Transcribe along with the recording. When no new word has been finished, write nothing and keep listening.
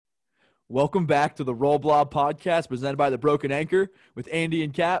Welcome back to the Roll Blob podcast presented by the Broken Anchor with Andy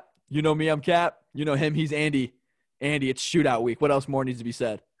and Cap. You know me, I'm Cap. You know him, he's Andy. Andy, it's shootout week. What else more needs to be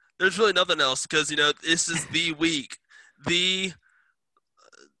said? There's really nothing else because, this is the week. The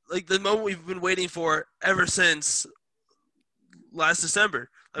moment we've been waiting for ever since last December.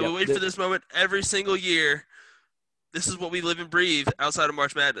 We wait for this moment every single year. This is what we live and breathe outside of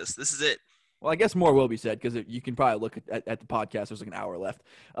March Madness. This is it. Well, I guess more will be said because you can probably look at the podcast. There's like an hour left.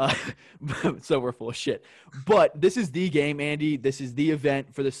 So we're full of shit. But this is the game, Andy. This is the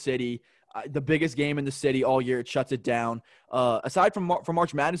event for the city. The biggest game in the city all year. It shuts it down. Aside from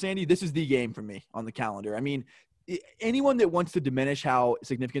March Madness, Andy, this is the game for me on the calendar. I mean, anyone that wants to diminish how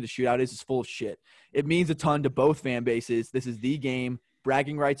significant the shootout is full of shit. It means a ton to both fan bases. This is the game.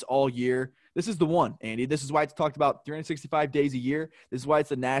 Bragging rights all year. This is the one, Andy. This is why it's talked about 365 days a year. This is why it's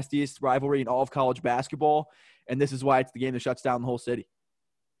the nastiest rivalry in all of college basketball. And this is why it's the game that shuts down the whole city.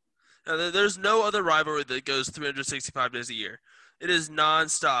 Now, there's no other rivalry that goes 365 days a year. It is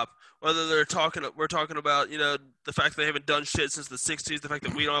nonstop. Whether we're talking about, the fact that they haven't done shit since the 60s, the fact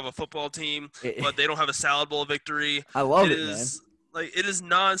that we don't have a football team, but they don't have a salad bowl victory. I love it, man. It is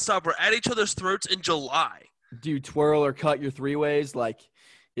nonstop. We're at each other's throats in July. Do you twirl or cut your three ways?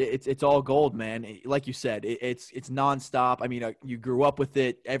 It's all gold, man. Like you said, it's nonstop. I mean, you grew up with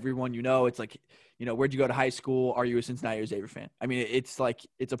it. Everyone it's like, where'd you go to high school? Are you a Cincinnati or Xavier fan? I mean, it's like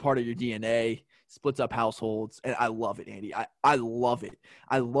it's a part of your DNA. Splits up households, and I love it, Andy. I love it.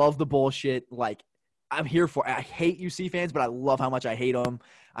 I love the bullshit. Like, I'm here for it. I hate UC fans, but I love how much I hate them.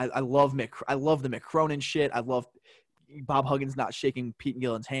 I love the Mick Cronin shit. I love Bob Huggins not shaking Pete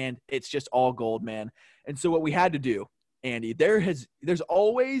Gillen's hand. It's just all gold, man. And so what we had to do, Andy, there's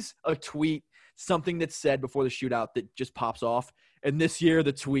always a tweet, something that's said before the shootout that just pops off. And this year,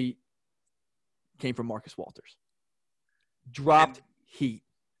 the tweet came from Marcus Walters. Dropped heat.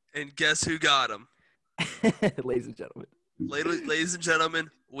 And guess who got him? Ladies and gentlemen. Ladies and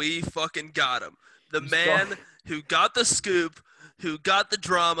gentlemen, we fucking got him. The man who got the scoop, who got the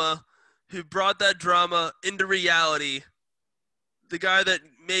drama, who brought that drama into reality. The guy that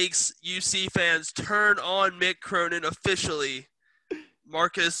makes UC fans turn on Mick Cronin officially,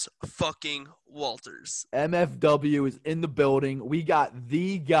 Marcus fucking Walters. MFW is in the building. We got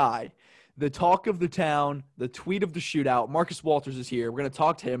the guy, the talk of the town, the tweet of the shootout. Marcus Walters is here. We're going to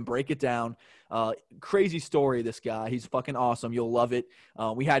talk to him, break it down. Crazy story, this guy. He's fucking awesome. You'll love it.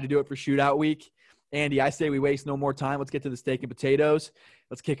 We had to do it for shootout week. Andy, I say we waste no more time. Let's get to the steak and potatoes.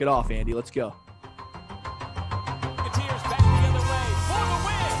 Let's kick it off, Andy. Let's go.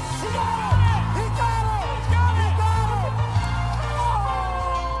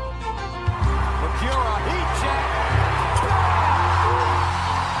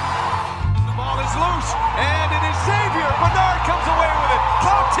 Loose, and it is Xavier. Bernard comes away with it.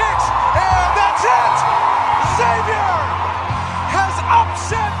 Clock ticks, and that's it. Xavier has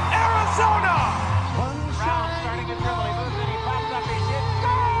upset Arizona. Brown starting to dribble. He moves it. He pops up. He shoots.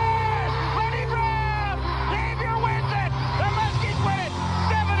 Good! Lenny Brown! Xavier wins it. The Muskies win it.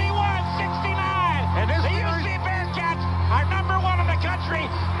 71-69. And the UC Bearcats are number one in the country,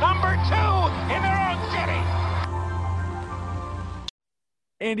 number two in their own city.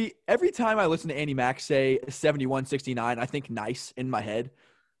 Andy, every time I listen to Andy Mack say 71-69, I think nice in my head.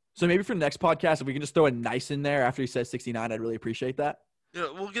 So maybe for the next podcast, if we can just throw a nice in there after he says 69, I'd really appreciate that.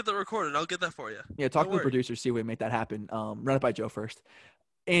 Yeah, we'll get that recorded. I'll get that for you. Yeah, talk to the producer, see if we can make that happen. Run it by Joe first.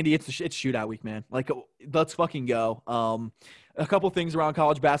 Andy, it's shootout week, man. Let's fucking go. A couple things around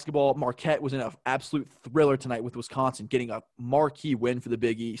college basketball. Marquette was in an absolute thriller tonight with Wisconsin, getting a marquee win for the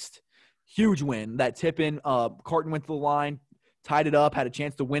Big East. Huge win. That tip-in, Carton went to the line, tied it up, had a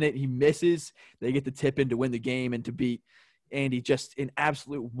chance to win it. He misses. They get the tip in to win the game and to beat Andy. Just an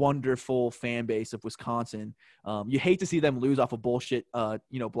absolute wonderful fan base of Wisconsin. You hate to see them lose off a bullshit,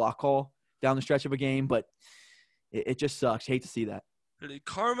 block call down the stretch of a game, but it just sucks. You hate to see that.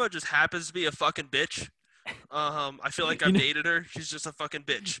 Karma just happens to be a fucking bitch. I feel like I've dated her. She's just a fucking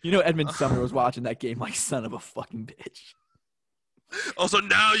bitch. Edmund Sumner was watching that game like son of a fucking bitch. Also,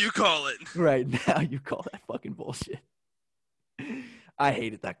 now you call it. Right, now you call that fucking bullshit. I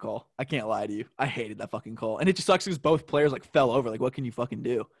hated that call. I can't lie to you. I hated that fucking call. And it just sucks because both players fell over. What can you fucking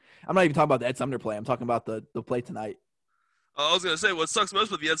do? I'm not even talking about the Ed Sumner play. I'm talking about the play tonight. I was going to say, what sucks most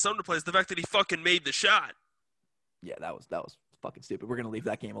with the Ed Sumner play is the fact that he fucking made the shot. Yeah, that was fucking stupid. We're going to leave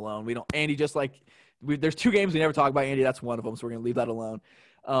that game alone. We don't – Andy, there's two games we never talk about. Andy, that's one of them, so we're going to leave that alone.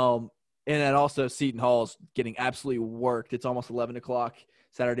 And then also Seton Hall's getting absolutely worked. It's almost 11 o'clock.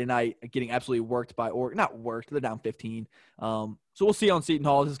 Saturday night, getting absolutely worked by Oregon. Not worked, they're down 15. So we'll see on Seton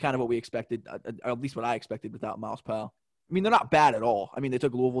Hall. This is kind of what we expected, or at least what I expected without Miles Powell. I mean, they're not bad at all. I mean, they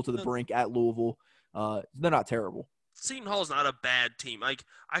took Louisville to the brink at Louisville. They're not terrible. Seton Hall is not a bad team. Like,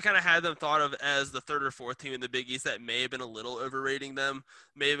 I kind of had them thought of as the third or fourth team in the Big East that may have been a little overrating them,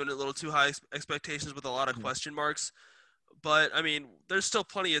 may have been a little too high expectations with a lot of question marks. But, I mean, there's still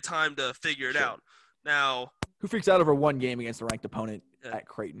plenty of time to figure it out. Now, who freaks out over one game against a ranked opponent at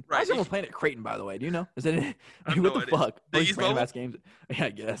Creighton? Right. Why is everyone playing at Creighton, by the way? Do you know? Is it? I have what no the idea. fuck? Big All these East random bubble? ass games. Yeah, I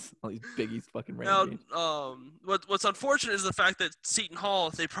guess all these Big East fucking random games. Now, what's unfortunate is the fact that Seton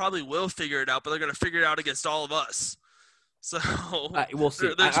Hall, they probably will figure it out, but they're going to figure it out against all of us. So we'll see.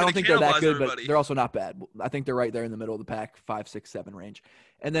 They're I don't think they're that good, everybody. but they're also not bad. I think they're right there in the middle of the pack, 5, 6, 7 range.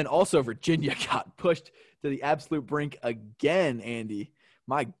 And then also Virginia got pushed to the absolute brink again, Andy.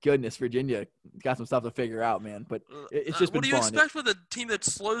 My goodness, Virginia got some stuff to figure out, man. But it's just been fun. What do you expect with a team that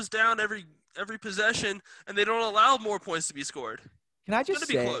slows down every possession and they don't allow more points to be scored? Can I just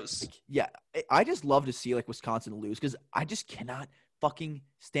say, be close. Yeah, I just love to see Wisconsin lose because I just cannot fucking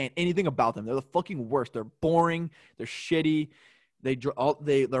stand anything about them. They're the fucking worst. They're boring. They're shitty.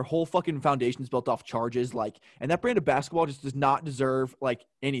 Their whole fucking foundation is built off charges. And that brand of basketball just does not deserve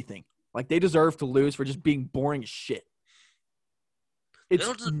anything. They deserve to lose for just being boring as shit.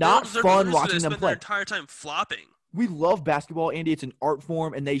 It's not fun watching them play. Their entire time flopping. We love basketball, Andy. It's an art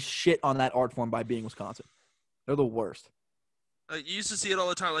form, and they shit on that art form by being Wisconsin. They're the worst. You used to see it all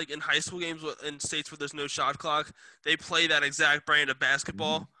the time, in high school games in states where there's no shot clock. They play that exact brand of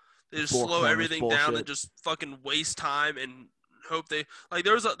basketball. They just slow everything down and just fucking waste time and hope they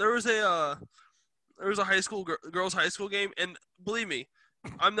there was a high school girls high school game, and believe me,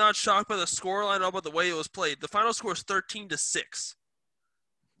 I'm not shocked by the scoreline or by the way it was played. The final score is 13-6.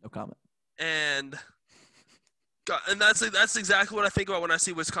 No comment. And that's exactly what I think about when I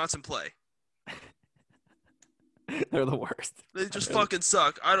see Wisconsin play. They're the worst. They just fucking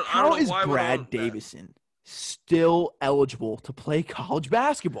suck. I don't How know is why Brad Davison still eligible to play college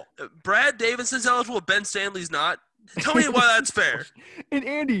basketball? Brad Davison's eligible. Ben Stanley's not. Tell me why that's fair. And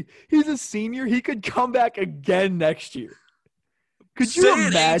Andy, he's a senior. He could come back again next year. Could you Say it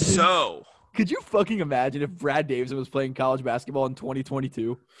ain't imagine? so. Could you fucking imagine if Brad Davison was playing college basketball in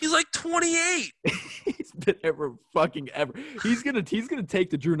 2022? He's 28. He's been there for fucking ever. He's gonna take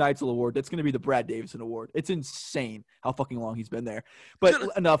the Drew Neitzel Award. That's gonna be the Brad Davison Award. It's insane how fucking long he's been there. But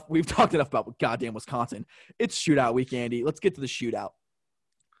enough. We've talked enough about goddamn Wisconsin. It's shootout week, Andy. Let's get to the shootout.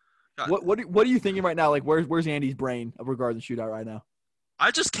 What are you thinking right now? Where's Andy's brain regarding the shootout right now?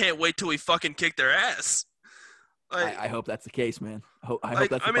 I just can't wait till we fucking kick their ass. I hope that's the case, man. I hope that's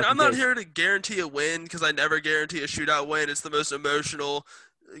the I'm not case. here to guarantee a win because I never guarantee a shootout win. It's the most emotional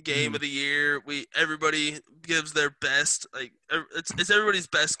game of the year. Everybody gives their best. It's everybody's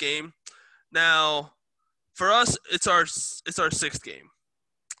best game. Now, for us, it's our sixth game.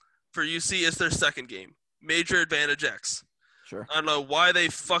 For UC, it's their second game. Major advantage X. Sure. I don't know why they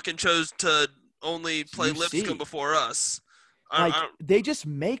fucking chose to only play UC. Lipscomb before us. They just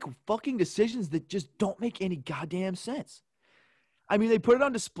make fucking decisions that just don't make any goddamn sense. I mean, they put it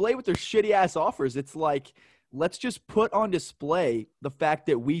on display with their shitty-ass offers. It's let's just put on display the fact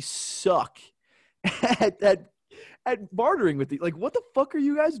that we suck at bartering with you. What the fuck are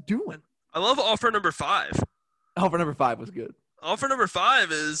you guys doing? I love offer number 5. Offer number 5 was good. Offer number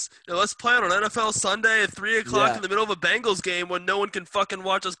 5 is, let's plan on NFL Sunday at 3 o'clock in the middle of a Bengals game when no one can fucking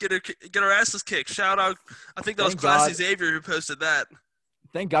watch us get our asses kicked. Shout out, I think that was Classy Xavier who posted that.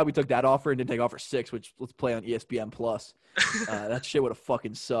 Thank God we took that offer and didn't take offer 6, which let's play on ESPN Plus. That shit would have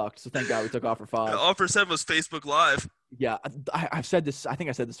fucking sucked. So thank God we took offer 5. Offer 7 was Facebook Live. Yeah, I've said this. I think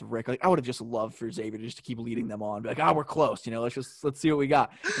I said this to Rick. I would have just loved for Xavier to just to keep leading them on. Be we're close. Let's see what we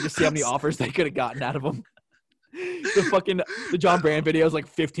got. And just see how many offers they could have gotten out of them. The John Brand video is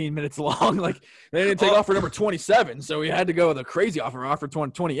 15 minutes long. They didn't take offer number 27, so we had to go with a crazy offer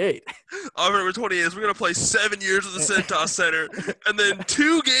 28. Offer number 28 is we're gonna play 7 years at the Centos Center, and then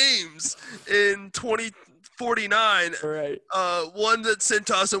 2 games in 2049. Right. One's at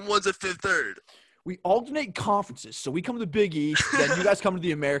Centos and one's at Fifth Third. We alternate conferences, so we come to the Big East, then you guys come to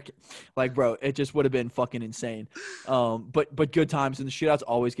the American. Bro, it just would have been fucking insane. But good times, and the shootout's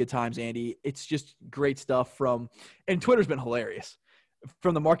always good times, Andy. It's just great stuff and Twitter's been hilarious.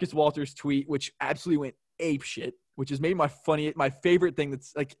 From the Marcus Walters tweet, which absolutely went ape shit, which is maybe my favorite thing.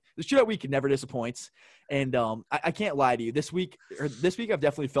 That's the shootout week never disappoints. And I can't lie to you, this week I've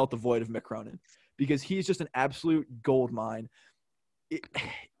definitely felt the void of Mick Cronin because he's just an absolute gold mine.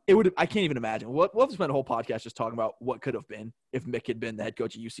 I can't even imagine. We'll have to spend a whole podcast just talking about what could have been if Mick had been the head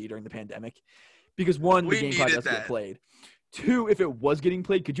coach at UC during the pandemic. Because 1, the game probably doesn't get played. 2, if it was getting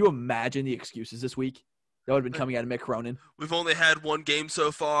played, could you imagine the excuses this week? That would have been coming out of Mick Cronin. We've only had one game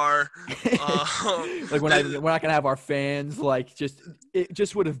so far. Like we're not gonna have our fans. Like it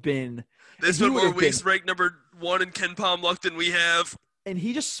just would have been. This one more weeks ranked number 1 in Ken Palm luck than we have. And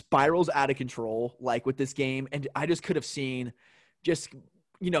he just spirals out of control, like with this game. And I just could have seen,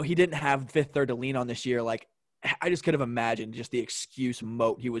 he didn't have fifth third to lean on this year. Like I just could have imagined just the excuse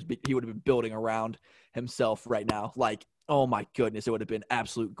moat he would have been building around himself right now. Like, oh my goodness, it would have been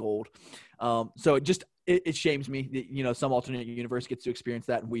absolute gold. So it shames me that, some alternate universe gets to experience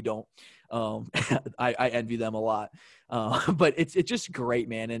that and we don't. I envy them a lot. But it's just great,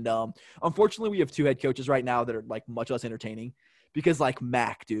 man. And unfortunately, we have 2 head coaches right now that are like much less entertaining. Because like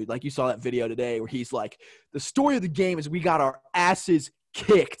Mac, dude, like you saw that video today where he's like, the story of the game is we got our asses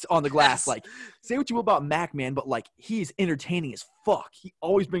kicked on the glass. Yes. Like, say what you will about Mac, man, but like he's entertaining as fuck. He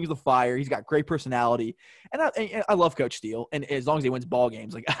always brings the fire. He's got great personality, and I love Coach Steele. And as long as he wins ball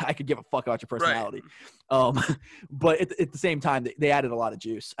games, like I could give a fuck about your personality. Right. But at the same time, they added a lot of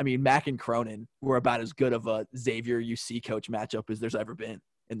juice. I mean, Mac and Cronin were about as good of a Xavier UC coach matchup as there's ever been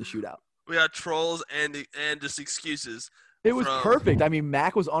in the shootout. We got trolls and just excuses. It was perfect. I mean,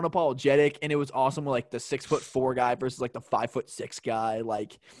 Mac was unapologetic, and it was awesome with, like, the 6'4" guy versus, like, the 5'6" guy.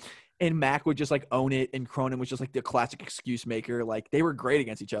 Like, and Mac would just, like, own it, and Cronin was just, like, the classic excuse maker. Like, they were great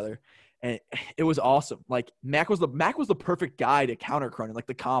against each other, and it was awesome. Like, Mac was the perfect guy to counter Cronin, like,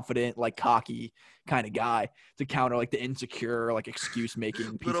 the confident, like, cocky kind of guy to counter, like, the insecure, like,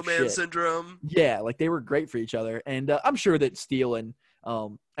 excuse-making piece little of man shit. syndrome. Yeah, like, they were great for each other. And I'm sure that Steele and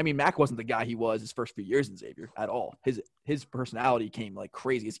Mac wasn't the guy he was his first few years in Xavier at all. His personality came like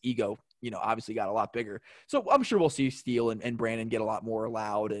crazy. His ego, obviously got a lot bigger. So I'm sure we'll see Steele and Brandon get a lot more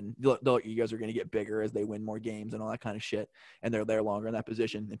loud, and the egos are going to get bigger as they win more games and all that kind of shit. And they're there longer in that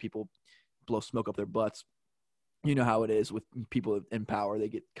position, and people blow smoke up their butts. You know how it is with people in power. They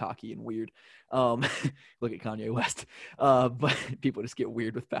get cocky and weird. Look at Kanye West. But people just get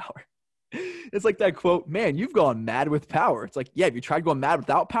weird with power. It's like that quote, man, you've gone mad with power. It's like, yeah, have you tried going mad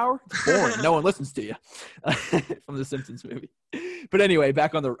without power? It's boring. No one listens to you. From the Simpsons movie. But anyway, I'm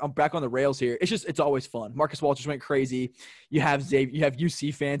back on the rails here. It's always fun. Marcus Walters went crazy. You have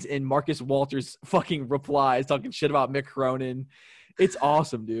UC fans in Marcus Walters fucking replies talking shit about Mick Cronin. It's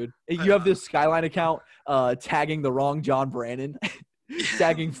awesome, dude. You have this Skyline account tagging the wrong John Brannon,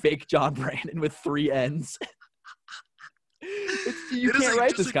 tagging fake John Brannon with 3 N's. You can't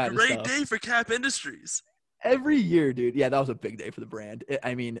write this kind of stuff. It's a great day for Cap Industries. Every year, dude. Yeah, that was a big day for the brand.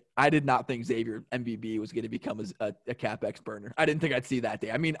 I mean, I did not think Xavier MVB was going to become a CapEx burner. I didn't think I'd see that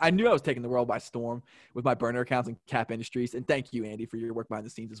day. I mean, I knew I was taking the world by storm with my burner accounts and Cap Industries. And thank you, Andy, for your work behind the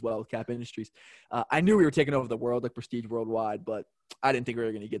scenes as well with Cap Industries. I knew we were taking over the world, like Prestige Worldwide, but I didn't think we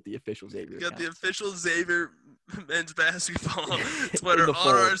were going to get the official Xavier. Got the official Xavier men's basketball Twitter on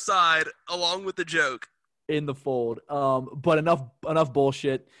our side, along with the joke. In the fold. But enough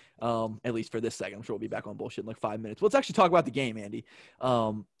bullshit. At least for this second. I'm sure we'll be back on bullshit in like 5 minutes. Let's actually talk about the game, Andy.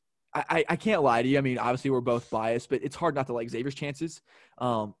 I can't lie to you. I mean, obviously we're both biased, but it's hard not to like Xavier's chances.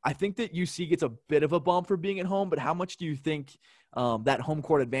 I think that UC gets a bit of a bump for being at home, but how much do you think that home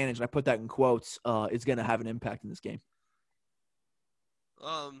court advantage, and I put that in quotes, is going to have an impact in this game?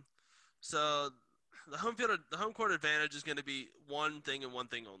 So the home court advantage is going to be one thing and one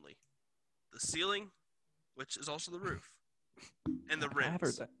thing only: the ceiling, which is also the roof, and the rims. I've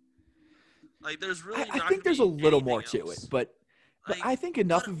heard that. Like, there's really I think there's a little more to it, but like, I think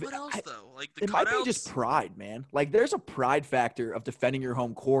enough of it. What else though? Like it might be just pride, man. Like there's a pride factor of defending your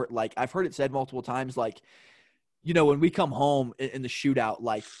home court. Like I've heard it said multiple times. Like, when we come home in the shootout,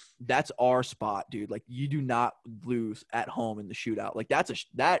 like that's our spot, dude. Like you do not lose at home in the shootout. Like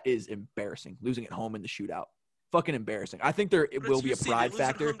that is embarrassing. Losing at home in the shootout, fucking embarrassing. I think there will be a pride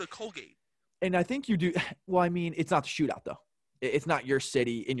factor. At home to Colgate. And I think you do. Well, I mean, it's not the shootout though. It's not your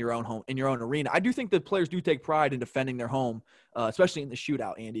city in your own home, in your own arena. I do think that players do take pride in defending their home, especially in the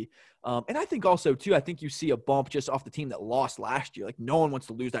shootout, Andy. And I think also, too, I think you see a bump just off the team that lost last year. Like, no one wants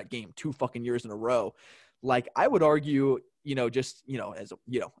to lose that game 2 fucking years in a row. Like, I would argue, I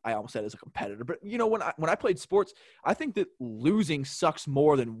almost said as a competitor. But, when I played sports, I think that losing sucks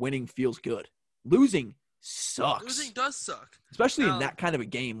more than winning feels good. Losing sucks. Losing does suck. Especially in that kind of a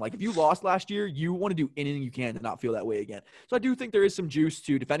game. Like, if you lost last year, you want to do anything you can to not feel that way again. So I do think there is some juice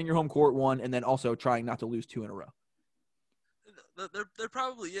to defending your home court one and then also trying not to lose 2 in a row. There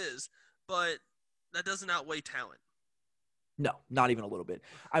probably is, but that doesn't outweigh talent. No, not even a little bit.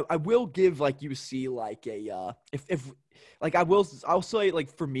 I will give like UC like a if like I'll say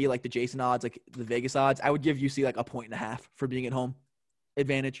like for me like the Jason odds, like the Vegas odds, I would give UC like 1.5 for being at home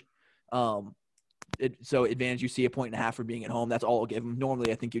advantage. so advantage UC 1.5 for being at home. That's all I'll give them.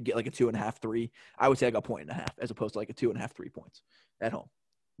 Normally, I think you'd get like a 2.5, 3. I would say I got 1.5 as opposed to like a 2.5, 3 points at home.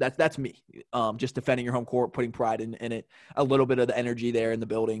 That's me. Just defending your home court, putting pride in it, a little bit of the energy there in the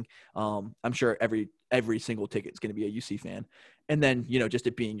building. I'm sure every single ticket is going to be a UC fan. And then, just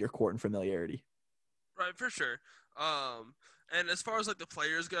it being your court and familiarity. Right, for sure. And as far as like the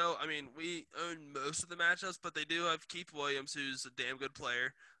players go, I mean, we own most of the matchups, but they do have Keith Williams, who's a damn good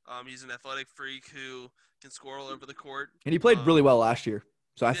player. He's an athletic freak who can score all over the court. And he played really well last year.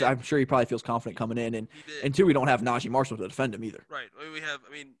 So I'm sure he probably feels confident coming in. And two, we don't have Najee Marshall to defend him either. Right.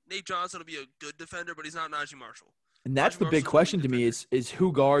 I mean, Nate Johnson will be a good defender, but he's not Najee Marshall. And that's the big question to me is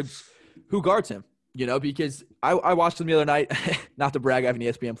who guards him? Because I watched him the other night. Not to brag, I have an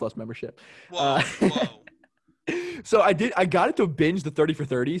ESPN Plus membership. Whoa. So I got it to binge the 30 for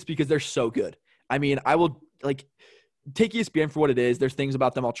 30s because they're so good. I mean, I will take ESPN for what it is. There's things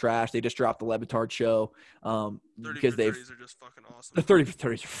about them I'll trash. They just dropped the Levitard show because 30 for 30s are just fucking awesome. The 30 for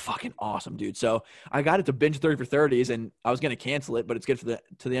 30s are fucking awesome, dude. So I got it to binge 30 for 30s, and I was gonna cancel it, but it's good to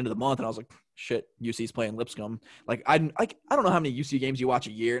the end of the month, and I was like, shit, UC's playing Lipscomb. I don't know how many UC games you watch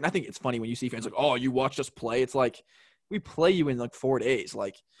a year, and I think it's funny when UC fans are like, oh, you watched us play. It's like we play you in 4 days,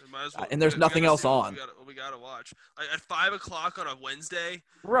 and there's nothing else on. We gotta watch at 5:00 on a Wednesday.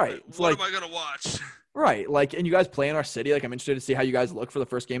 Right. What am I gonna watch? Right. And you guys play in our city. I'm interested to see how you guys look for the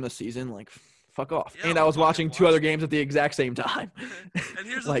first game of the season. Fuck off. Yeah, and I was watching 2 other games at the exact same time. And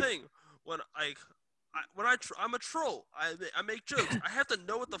here's the thing: I'm a troll. I make jokes. I have to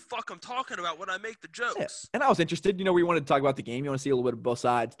know what the fuck I'm talking about when I make the jokes. Yeah. And I was interested. We wanted to talk about the game. You want to see a little bit of both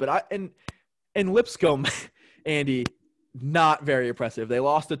sides. But and Lipscomb, Andy, not very impressive. They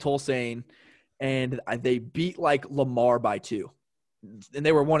lost to Tulane, and they beat Lamar by 2. And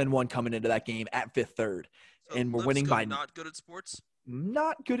they were 1-1 coming into that game at 5th third. So And we're winning by not good at sports?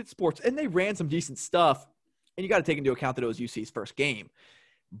 Not good at sports. And they ran some decent stuff. And you got to take into account that it was UC's first game.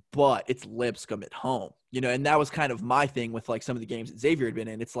 But it's Lipscomb at home. And that was kind of my thing with some of the games that Xavier had been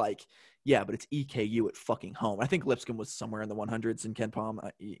in. It's yeah, but it's EKU at fucking home. I think Lipscomb was somewhere in the 100s in Ken Palm.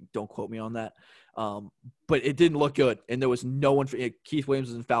 Don't quote me on that. But it didn't look good. And there was no one. Keith Williams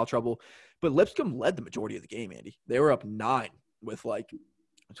was in foul trouble. But Lipscomb led the majority of the game, Andy. They were up 9 with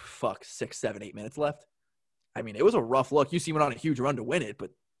 6, 7, 8 minutes left. I mean, it was a rough look. UC went on a huge run to win it,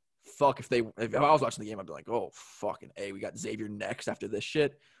 but fuck, if I was watching the game, I'd be like, oh, fucking A, we got Xavier next after this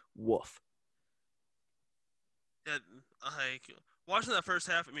shit. Woof. Yeah, watching that first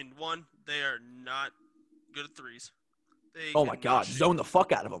half, I mean, one, they are not good at threes. Oh my God, zone the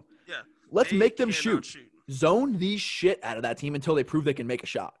fuck out of them. Yeah. Let's make them shoot. Zone the shit out of that team until they prove they can make a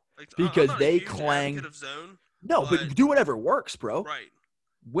shot. Because they clang. Zone, no, but do whatever works, bro. Right.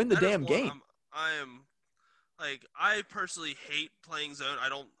 Win the damn game. I personally hate playing zone. I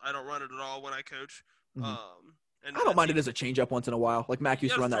don't run it at all when I coach. Mm-hmm. And I don't mind it as a change up once in a while. Mac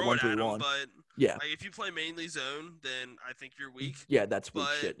used to run that 1-3-1. But yeah. If you play mainly zone, then I think you're weak. Yeah, that's weak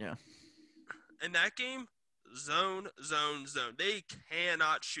shit, yeah. In that game, zone. They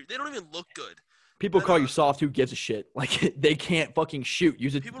cannot shoot. They don't even look good. People call you soft. Who gives a shit? They can't fucking shoot.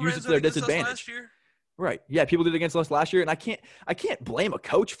 Use it to their disadvantage. Last year? Right. Yeah, people did it against us last year, and I can't blame a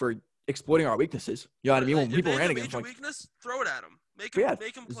coach for exploiting our weaknesses. You know what I mean? When people ran against weakness, throw it at them. Make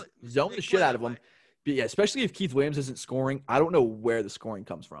them play. Zone the shit out of them. But yeah, especially if Keith Williams isn't scoring. I don't know where the scoring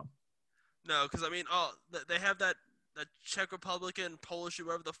comes from. No, because they have that Czech Republican, Polish,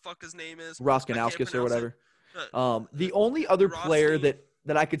 whoever the fuck his name is, Roskanauskas or whatever. The only other player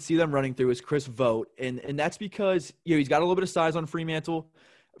that I could see them running through is Chris Vogt, and that's because he's got a little bit of size on Fremantle.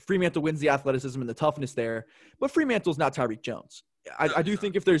 Fremantle wins the athleticism and the toughness there, but Fremantle's not Tyreek Jones. I do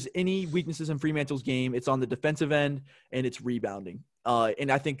think if there's any weaknesses in Fremantle's game, it's on the defensive end and it's rebounding.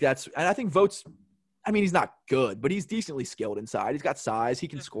 And I think Vogt's. I mean, he's not good, but he's decently skilled inside. He's got size. He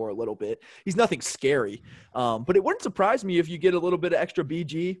can score a little bit. He's nothing scary. But it wouldn't surprise me if you get a little bit of extra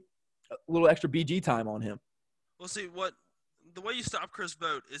BG time on him. Well, see, the way you stop Chris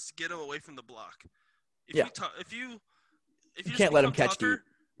Vogt is to get him away from the block. If you can't let him catch deep.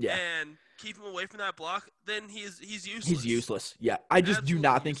 Yeah. And keep him away from that block, then he's useless. He's useless. Yeah. I just do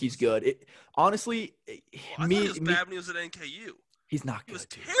not think he's good. Honestly, I thought he was bad when he was at NKU. He's not good. He was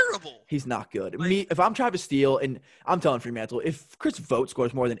terrible. He's not good. If I'm Travis Steele, and I'm telling Fremantle, if Chris Vogt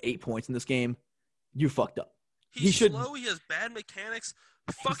scores more than 8 points in this game, you fucked up. He's slow. He has bad mechanics.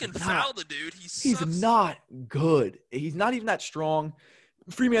 Fucking foul the dude. He's not good. He's not even that strong.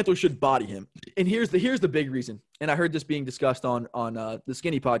 Fremantle should body him. And here's the big reason. And I heard this being discussed on the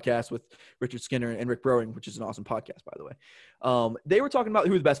Skinny podcast with Richard Skinner and Rick Browing, which is an awesome podcast, by the way. They were talking about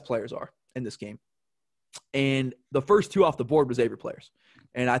who the best players are in this game. And the first 2 off the board was Xavier players.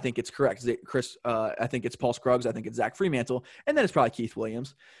 And I think it's correct. Chris, I think it's Paul Scruggs. I think it's Zach Fremantle. And then it's probably Keith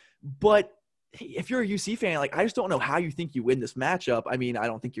Williams. But if you're a UC fan, like, I just don't know how you think you win this matchup. I mean, I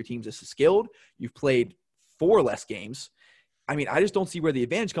don't think your team's as skilled. You've played 4 less games. I mean, I just don't see where the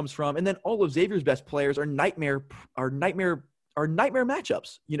advantage comes from. And then all of Xavier's best players are nightmare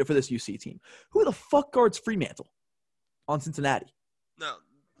matchups, for this UC team. Who the fuck guards Fremantle on Cincinnati? No,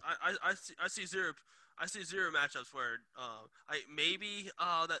 I see zero. I see zero matchups where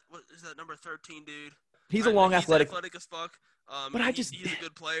what is that number 13 dude? He's athletic as fuck. But he's a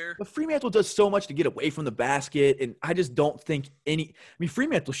good player. But Fremantle does so much to get away from the basket, and I just don't think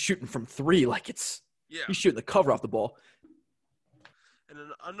Fremantle's shooting from 3 like he's shooting the cover off the ball. And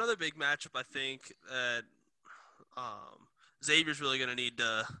another big matchup, I think that Xavier's really going to need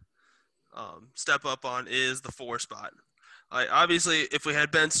to step up on is the 4 spot. Obviously, if we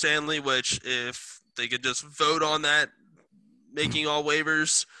had Ben Stanley, which if they could just vote on that, making all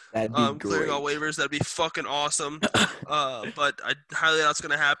waivers, clearing all waivers, that'd be fucking awesome. But I highly doubt it's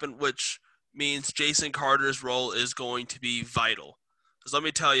going to happen, which means Jason Carter's role is going to be vital. Because let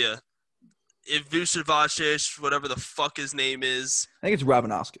me tell you, if Vucevic, whatever the fuck his name is, I think it's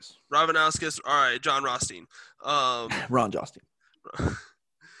Ravanauskas. All right, John Rothstein. Ron Jostein.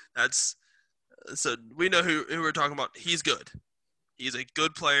 So we know who we're talking about. He's good. He's a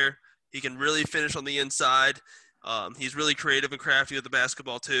good player. He can really finish on the inside. He's really creative and crafty with the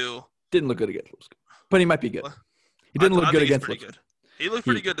basketball too. Didn't look good against Lipscomb, but he might be good. He didn't look good against Lipscomb. He looked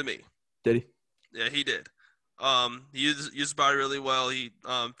pretty good to me. Did he? Yeah, he did. He used his body really well. He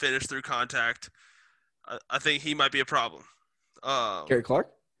finished through contact. I think he might be a problem. Gary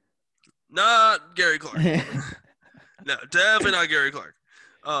Clark? Not Gary Clark. No, definitely not Gary Clark.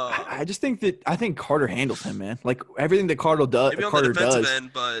 I just think Carter handles him, man. Like everything that Carter does, maybe on the defensive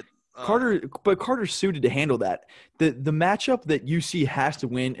end, but Carter's suited to handle that. The matchup that UC has to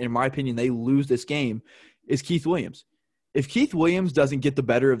win, in my opinion, they lose this game, is Keith Williams. If Keith Williams doesn't get the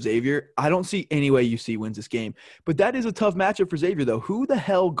better of Xavier, I don't see any way UC wins this game. But that is a tough matchup for Xavier, though. Who the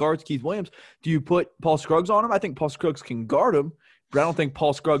hell guards Keith Williams? Do you put Paul Scruggs on him? I think Paul Scruggs can guard him, but I don't think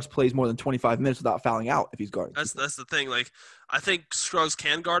Paul Scruggs plays more than 25 minutes without fouling out if he's guarding. That's the thing. Like, I think Scruggs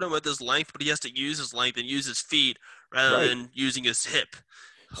can guard him with his length, but he has to use his length and use his feet rather than using his hip.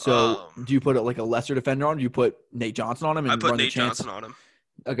 So do you put like a lesser defender on him? Do you put Nate Johnson on him? And I put run Nate the chance? Johnson on him.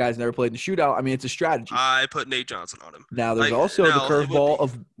 A guy's never played in the shootout. I mean, it's a strategy. I put Nate Johnson on him. Now, there's also the curveball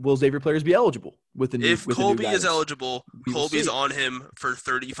of will Xavier players be eligible with the new If Colby is eligible, Colby's see. On him for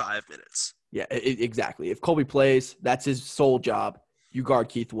 35 minutes. Yeah, exactly. If Colby plays, that's his sole job. You guard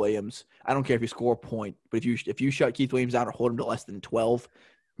Keith Williams. I don't care if you score a point, but if you shut Keith Williams down or hold him to less than 12,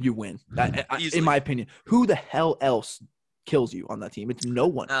 you win. In my opinion, who the hell else kills you on that team? It's no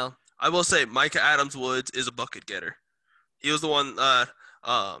one. Now, I will say Micah Adams-Woods is a bucket getter. He was the one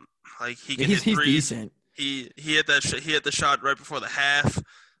he can hit he's threes. Decent. He hit the shot right before the half.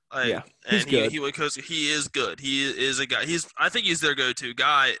 He's good. He is good. He is a guy. I think he's their go-to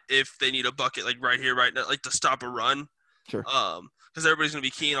guy if they need a bucket like right here, right now, like to stop a run. Sure. Because everybody's gonna be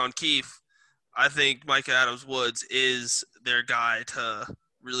keen on Keith. I think Micah Adams-Woods is their guy to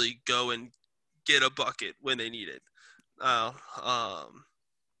really go and get a bucket when they need it.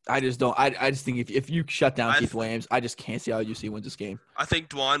 I just don't. I just think if you shut down Keith Williams, I just can't see how UC wins this game. I think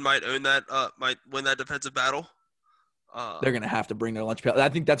Dwan might own that. Might win that defensive battle. They're gonna have to bring their lunch pail. I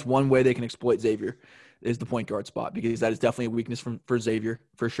think that's one way they can exploit Xavier is the point guard spot, because that is definitely a weakness for Xavier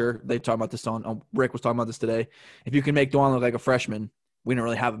for sure. They talked about this on Rick was talking about this today. If you can make Dwan look like a freshman, we don't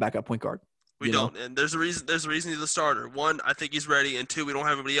really have a backup point guard. We don't, and there's a reason. There's a reason he's the starter. One, I think he's ready, and two, we don't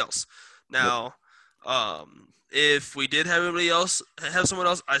have anybody else. Now, if we did have someone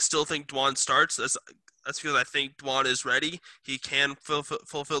else, I still think Dwan starts. That's because I think Dwan is ready. He can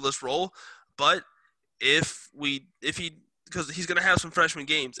fulfill this role. But because he's going to have some freshman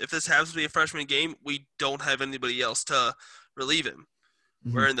games. If this happens to be a freshman game, we don't have anybody else to relieve him.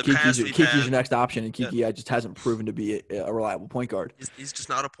 Where in the past Kiki's your next option, and Kiki just hasn't proven to be a reliable point guard. He's just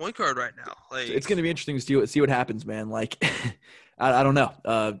not a point guard right now. Like, so it's going to be interesting to see what happens, man. Like, I don't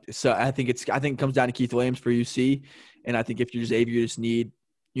know. So I think it comes down to Keith Williams for UC, and I think if you're Xavier, you just need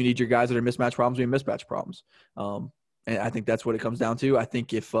your guys that are mismatch problems being mismatch problems. And I think that's what it comes down to. I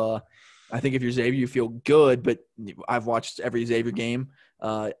think if you're Xavier, you feel good, but I've watched every Xavier game.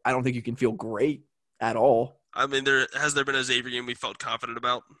 I don't think you can feel great at all. I mean, has there been a Xavier game we felt confident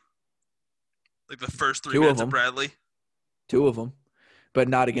about? Like the first 3 minutes of Bradley? 2 of them, but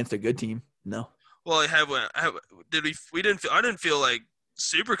not against a good team. No. Well, I didn't feel like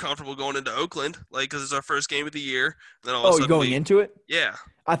super comfortable going into Oakland, like because it's our first game of the year. Then all of a sudden going into it? Yeah.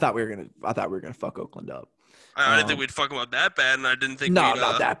 I thought we were gonna fuck Oakland up. I didn't think we'd fuck them up that bad, and I didn't think No, we'd,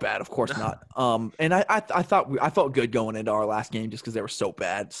 not that bad. Of course not. And I thought I felt good going into our last game just because they were so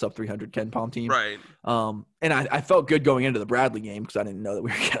bad, sub 300 Ken Palm team. Right. And I felt good going into the Bradley game because I didn't know that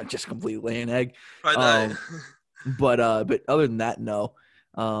we were gonna just completely lay an egg. Right. But other than that, no.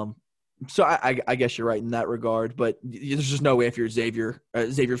 So I guess you're right in that regard, but there's just no way if you're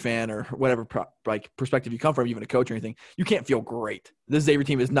a Xavier fan or whatever perspective you come from, even a coach or anything, you can't feel great. This Xavier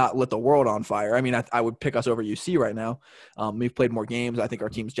team has not lit the world on fire. I mean, I would pick us over UC right now. We've played more games. I think our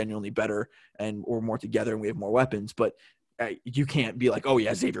team's genuinely better and we're more together and we have more weapons, but you can't be like, oh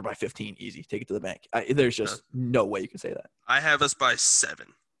yeah, Xavier by 15, easy, take it to the bank. There's just no way you can say that. I have us by 7.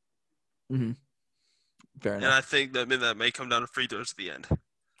 Mm-hmm. Fair enough. And I think that may come down to free throws at the end.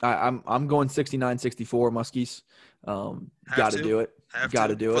 I'm going 69-64 Muskies. Got to do it. Got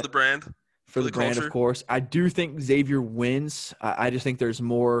to do it. For the brand. For the brand, culture. Of course. I do think Xavier wins. I just think there's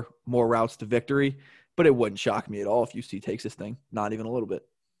more routes to victory, but it wouldn't shock me at all if UC takes this thing. Not even a little bit.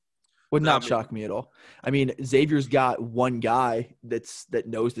 Would not shock me at all. I mean, Xavier's got one guy that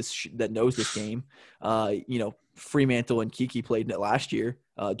knows this game. Fremantle and Kiki played in it last year.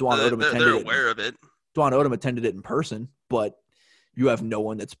 Dwan Odom attended they're aware of it. Dwan Odom attended it in person, but you have no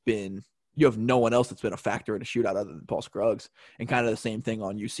one else that's been a factor in a shootout other than Paul Scruggs. And kind of the same thing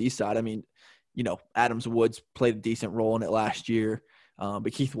on UC side. I mean, Adams Woods played a decent role in it last year.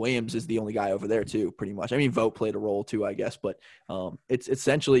 But Keith Williams is the only guy over there too, pretty much. I mean, Vogt played a role too, I guess, but it's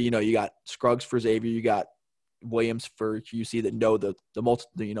essentially, you got Scruggs for Xavier, you got Williams for UC that know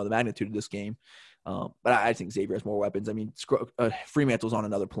the magnitude of this game. But I think Xavier has more weapons. I mean, Fremantle's on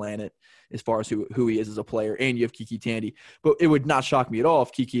another planet as far as who he is as a player, and you have Kiki Tandy. But it would not shock me at all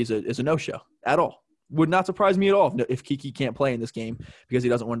if Kiki is a no-show at all. Would not surprise me at all if Kiki can't play in this game because he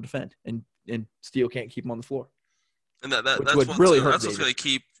doesn't want to defend, and Steele can't keep him on the floor. And that's what's going to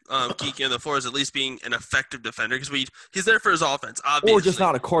keep Kiki on the floor, is at least being an effective defender, because he's there for his offense, obviously. Or just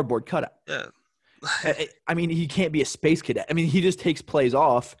not a cardboard cutout. Yeah. I mean, he can't be a space cadet. I mean, he just takes plays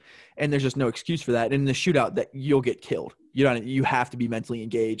off, and there's just no excuse for that. And in the shootout, that you'll get killed. You have to be mentally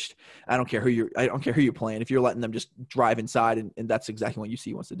engaged. I don't care who you're playing. If you're letting them just drive inside, and that's exactly what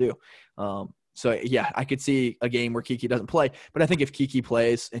UC wants to do. So yeah, I could see a game where Kiki doesn't play, but I think if Kiki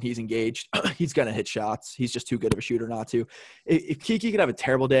plays and he's engaged, he's gonna hit shots. He's just too good of a shooter not to. If Kiki could have a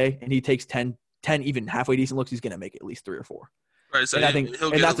terrible day and he takes 10 even halfway decent looks, he's gonna make at least 3 or 4. Right, so I think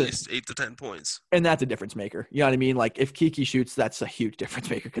he'll get at least 8 to 10 points. And that's a difference maker. You know what I mean? Like, if Kiki shoots, that's a huge difference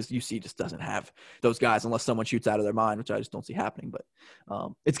maker because UC just doesn't have those guys unless someone shoots out of their mind, which I just don't see happening. But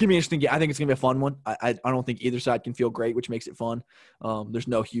it's going to be interesting. I think it's going to be a fun one. I don't think either side can feel great, which makes it fun. There's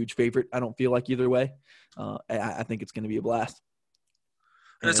no huge favorite, I don't feel like, either way. I think it's going to be a blast.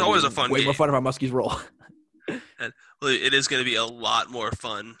 And it's always a fun game. Way more fun if our Muskies roll. And it is going to be a lot more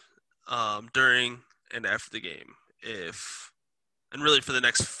fun during and after the game and really for the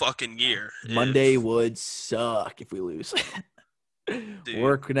next fucking year. Monday would suck if we lose. Dude,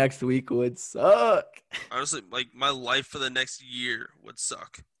 work next week would suck. Honestly, like, my life for the next year would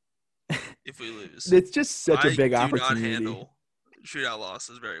suck if we lose. It's just such a big opportunity. I do not handle shootout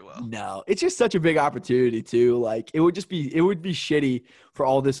losses very well. No, it's just such a big opportunity too. Like, it would be shitty for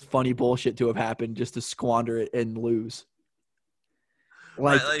all this funny bullshit to have happened just to squander it and lose.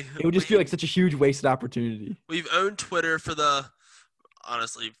 Like it would just feel like such a huge wasted opportunity. We've owned Twitter for the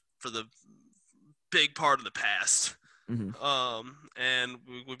big part of the past. Mm-hmm. And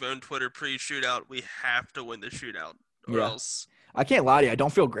we've owned Twitter pre-shootout. We have to win the shootout, or else. I can't lie to you. I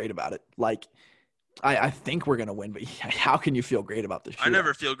don't feel great about it. Like, I think we're gonna win, but how can you feel great about this shootout? I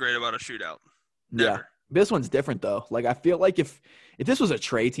never feel great about a shootout. Never. Yeah. This one's different though. Like, I feel like if this was a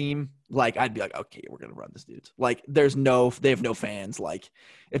Trey team, like, I'd be like, okay, we're gonna run this, dudes. Like, they have no fans. Like,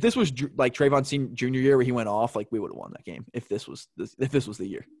 if this was like Trayvon Jr. year where he went off, like, we would have won that game if this was the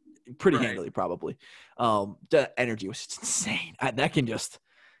year, pretty handily probably. The energy was just insane. That can just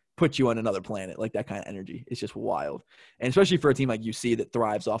put you on another planet. Like, that kind of energy, it's just wild. And especially for a team like UC that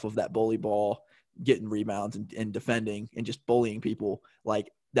thrives off of that bully ball, getting rebounds and defending and just bullying people, like,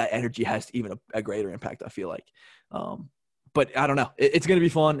 that energy has even a greater impact, I feel like. But I don't know. It's going to be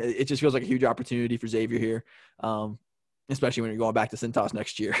fun. It just feels like a huge opportunity for Xavier here, especially when you're going back to Cintas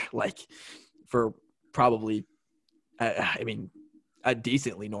next year, like, for probably, a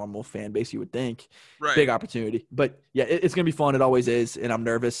decently normal fan base, you would think. Right. Big opportunity. But, yeah, it's going to be fun. It always is, and I'm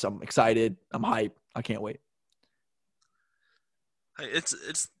nervous. I'm excited. I'm hyped. I can't wait. It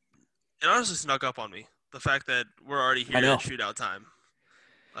honestly snuck up on me, the fact that we're already here at shootout time.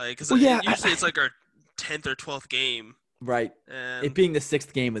 Like, because usually it's like our 10th or 12th game. Right. And it being the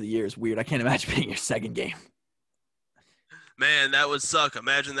 6th game of the year is weird. I can't imagine being your second game. Man, that would suck.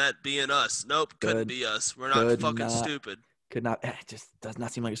 Imagine that being us. Nope, couldn't be us. We're not fucking stupid. Could not. It just does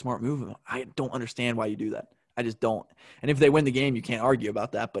not seem like a smart move. I don't understand why you do that. I just don't. And if they win the game, you can't argue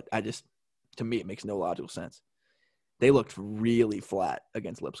about that. But to me, it makes no logical sense. They looked really flat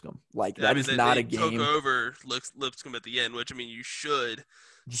against Lipscomb. That is not a game. They took over Lipscomb at the end, which, I mean, you should.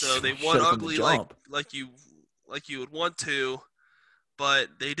 So they won ugly like you would want to, but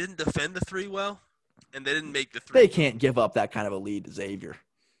they didn't defend the 3 well, and they didn't make the 3. They can't give up that kind of a lead to Xavier.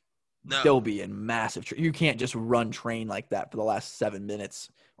 No. They'll be in massive you can't just run train like that for the last 7 minutes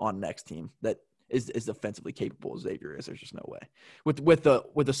on next team that is defensively capable as Xavier is. There's just no way. With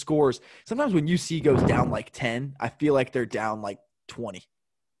the scores, sometimes when UC goes down like 10, I feel like they're down like 20.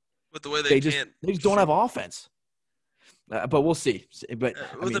 With the way they just don't have offense. But we'll see. But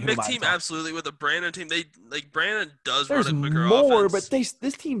with a big team, absolutely. With a Brandon team, Brandon does There's run a quicker more, offense. But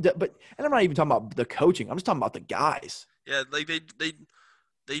this team. But and I'm not even talking about the coaching. I'm just talking about the guys. Yeah,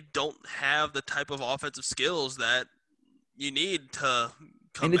 they don't have the type of offensive skills that you need to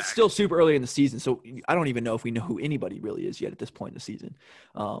come and it's back. Still super early in the season, so I don't even know if we know who anybody really is yet at this point in the season.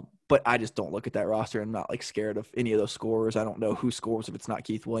 But I just don't look at that roster. I'm not scared of any of those scorers. I don't know who scores if it's not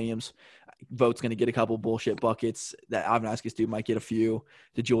Keith Williams. Vote's going to get a couple bullshit buckets. That Avnaskis dude might get a few.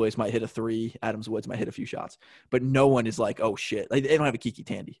 DeJulius might hit a 3. Adams Woods might hit a few shots. But no one is like, oh shit. They don't have a Kiki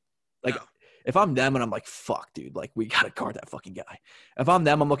Tandy. No. If I'm them and I'm like, fuck, dude, we got to guard that fucking guy. If I'm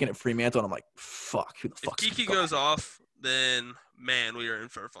them, I'm looking at Fremantle and I'm like, fuck, who the fuck? If Kiki goes off, then, man, we are in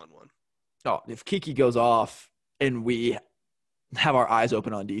for a fun one. Oh, if Kiki goes off and we have our eyes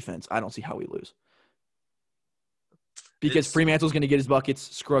open on defense, I don't see how we lose. Because Fremantle's going to get his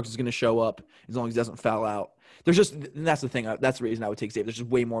buckets. Scruggs is going to show up as long as he doesn't foul out. And that's the thing. That's the reason I would take Xavier. There's just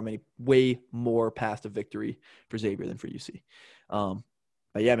way more paths to victory for Xavier than for UC.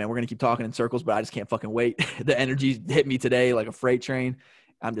 But yeah, man, we're going to keep talking in circles, but I just can't fucking wait. The energy hit me today like a freight train.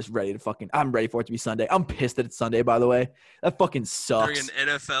 I'm just ready I'm ready for it to be Sunday. I'm pissed that it's Sunday, by the way. That fucking sucks. During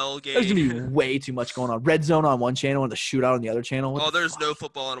an NFL game. There's going to be way too much going on. Red Zone on one channel and the Shootout on the other channel. There's no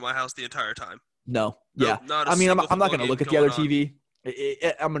football in my house the entire time. No. Yeah. I mean, I'm not going to look at the other TV.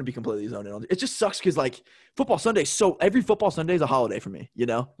 I'm going to be completely zoned in on it. It just sucks because, football Sunday, every football Sunday is a holiday for me, you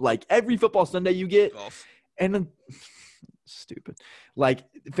know? Every football Sunday you get. Golf. And then – stupid.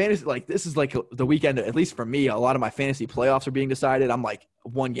 Fantasy, this is the weekend, at least for me, a lot of my fantasy playoffs are being decided. I'm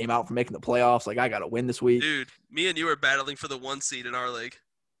one game out from making the playoffs. I got to win this week. Dude, me and you are battling for the 1 seed in our league.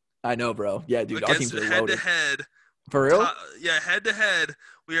 I know, bro. Yeah, dude. Our teams are loaded. Head-to-head. For real? Yeah, head-to-head.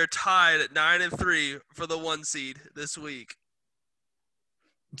 We are tied at 9-3 for the 1 seed this week.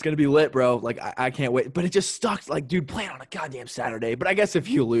 It's going to be lit, bro. I can't wait. But it just sucks. Dude, playing on a goddamn Saturday. But I guess if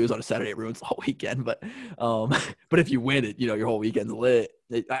you lose on a Saturday, it ruins the whole weekend. But if you win it, your whole weekend's lit.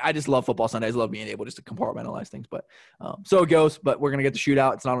 I just love football Sundays. I love being able just to compartmentalize things. But so it goes. But we're going to get the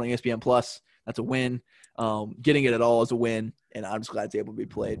Shootout. It's not on ESPN Plus. That's a win. Getting it at all is a win. And I'm just glad it's able to be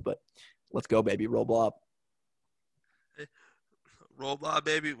played. But let's go, baby. Roll blob. Roll blob,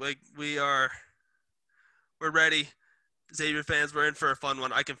 baby. We're ready. Xavier fans, we're in for a fun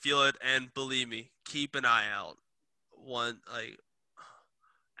one. I can feel it, and believe me, keep an eye out.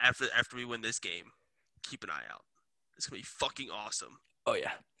 After we win this game, keep an eye out. It's gonna be fucking awesome. Oh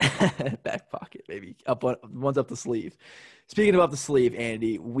yeah, back pocket, baby. One's up the sleeve. Speaking of up the sleeve,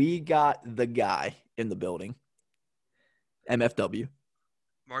 Andy, we got the guy in the building. MFW.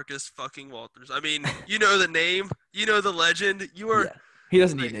 Marcus fucking Walters. I mean, you know the name, you know the legend. You are. Yeah. He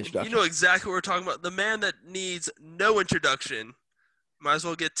doesn't need an introduction. You know exactly what we're talking about. The man that needs no introduction. Might as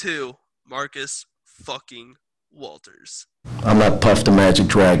well get 2. Marcus fucking Walters. I'm not Puff the Magic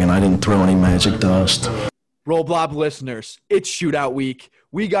Dragon. I didn't throw any magic dust. Roll blob listeners, it's Shootout Week.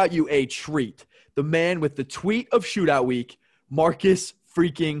 We got you a treat. The man with the tweet of Shootout Week, Marcus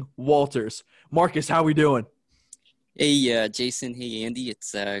freaking Walters. Marcus, how we doing? Hey, Jason. Hey, Andy.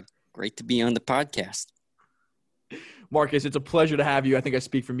 It's great to be on the podcast. Marcus, it's a pleasure to have you. I think I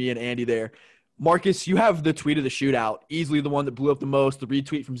speak for me and Andy there. Marcus, you have the tweet of the Shootout, easily the one that blew up the most, the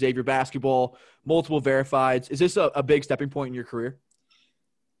retweet from Xavier Basketball, multiple verifieds. Is this a big stepping point in your career?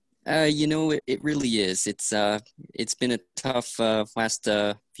 It really is. It's been a tough last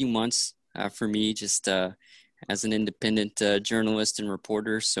few months for me, just as an independent journalist and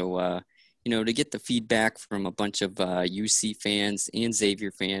reporter. So, to get the feedback from a bunch of UC fans and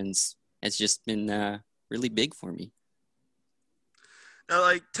Xavier fans has just been really big for me.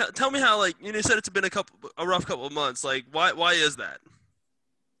 Now, tell me how, you said it's been a rough couple of months. Why is that?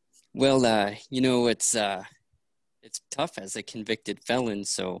 Well, it's tough as a convicted felon.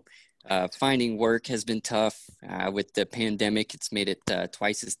 So, finding work has been tough. With the pandemic, it's made it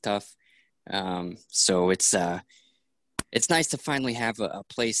twice as tough. So it's it's nice to finally have a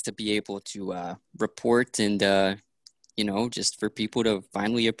place to be able to report and, just for people to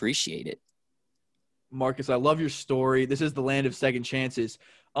finally appreciate it. Markus, I love your story. This is the land of second chances.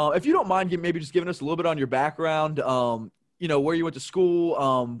 If you don't mind, maybe just giving us a little bit on your background, where you went to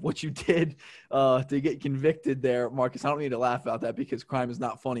school, what you did to get convicted there, Markus. I don't need to laugh about that because crime is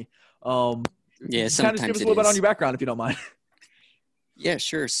not funny. Yeah, sometimes kind of just give us a little bit on your background if you don't mind. Yeah,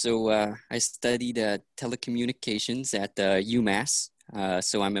 sure. So I studied telecommunications at UMass.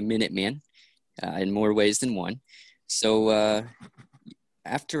 So I'm a Minuteman in more ways than one. So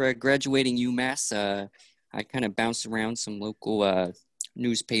after graduating UMass, I kind of bounced around some local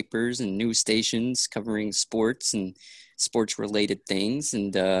newspapers and news stations covering sports and sports-related things.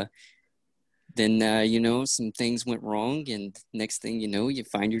 And then, some things went wrong. And next thing you know, you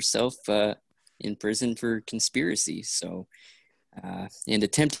find yourself in prison for conspiracy. So and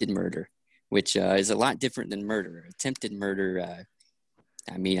attempted murder, which is a lot different than murder. Attempted murder,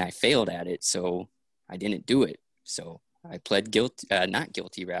 I failed at it, so I didn't do it. So I pled guilty, not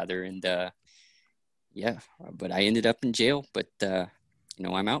guilty rather, and but I ended up in jail. But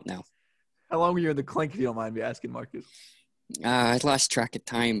I'm out now. How long were you in the clink, if you don't mind me asking, Markus? I lost track of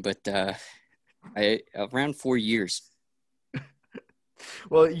time, but around 4 years.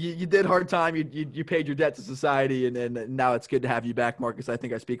 Well, you did hard time. You paid your debt to society, and now it's good to have you back, Markus. I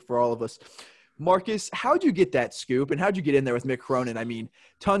think I speak for all of us. Markus, how'd you get that scoop, and how'd you get in there with Mick Cronin? I mean,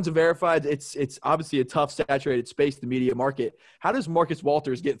 tons of verified. It's obviously a tough, saturated space, the media market. How does Marcus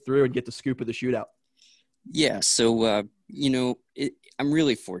Walters get through and get the scoop of the shootout? Yeah, so, I'm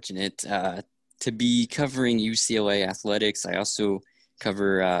really fortunate to be covering UCLA athletics. I also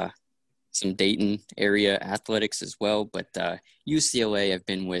cover some Dayton area athletics as well, but UCLA I've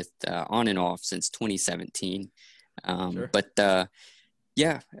been with on and off since 2017. Sure. But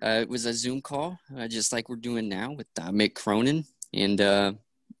it was a Zoom call, just like we're doing now with Mick Cronin, and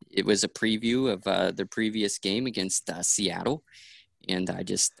it was a preview of the previous game against Seattle, and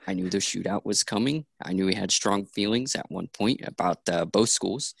I knew the shootout was coming. I knew he had strong feelings at one point about both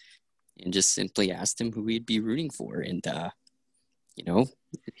schools, and just simply asked him who he'd be rooting for, and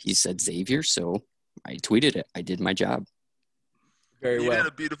he said Xavier, so I tweeted it. I did my job. Very well. You did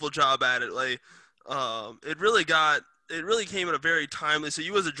a beautiful job at it. Like, it really came at a very timely. So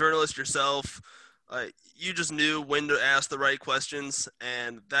you as a journalist yourself, you just knew when to ask the right questions,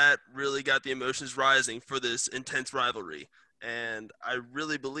 and that really got the emotions rising for this intense rivalry. And I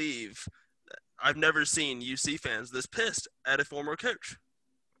really believe I've never seen UC fans this pissed at a former coach.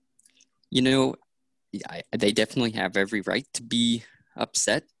 They definitely have every right to be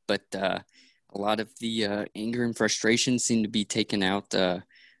upset, but a lot of the anger and frustration seem to be taken out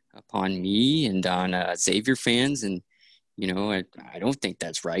upon me and on Xavier fans, and I don't think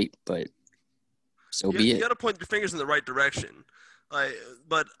that's right, but so be it. You got to point your fingers in the right direction,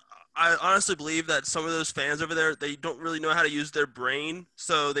 but I honestly believe that some of those fans over there, they don't really know how to use their brain,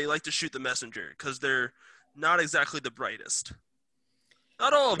 so they like to shoot the messenger because they're not exactly the brightest.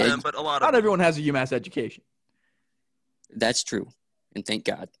 Not all of them, but a lot of them. Not everyone has a UMass education. That's true. And thank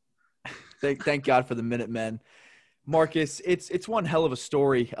God. Thank God for the Minutemen. Markus, it's one hell of a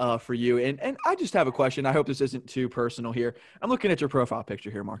story for you. And I just have a question. I hope this isn't too personal here. I'm looking at your profile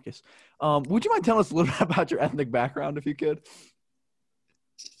picture here, Markus. Would you mind telling us a little bit about your ethnic background, if you could?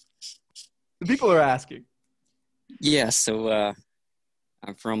 The people are asking. Yeah, so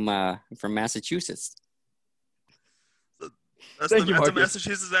I'm from Massachusetts. That's a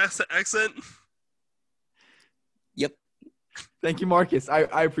Massachusetts accent? Yep. Thank you, Markus.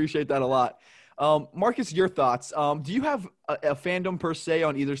 I appreciate that a lot. Markus, your thoughts. Do you have a fandom per se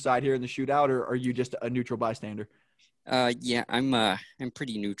on either side here in the shootout, or are you just a neutral bystander? Yeah, I'm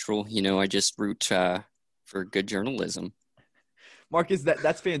pretty neutral. I just root for good journalism. Markus,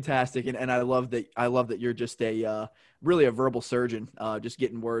 that's fantastic, and I love that you're just really a verbal surgeon, just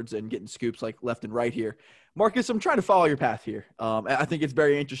getting words and getting scoops like left and right here. Markus, I'm trying to follow your path here. I think it's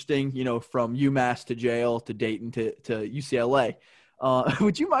very interesting, from UMass to jail to Dayton to UCLA.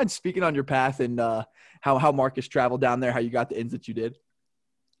 Would you mind speaking on your path and how Markus traveled down there, how you got the ins that you did?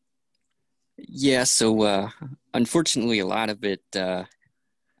 Yeah, so unfortunately, a lot of it I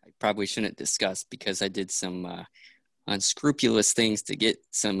probably shouldn't discuss because I did some unscrupulous things to get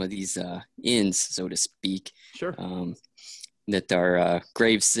some of these ins, so to speak. Sure. That are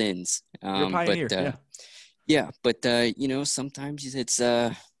grave sins. You're a pioneer, but, but sometimes it's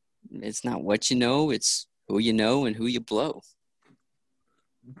not what you know, it's who you know and who you blow.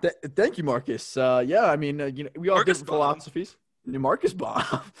 Thank you, Markus. We all have different philosophies. Markus bomb.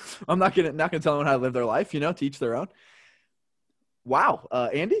 I'm not gonna tell anyone how to live their life. To each their own. Wow,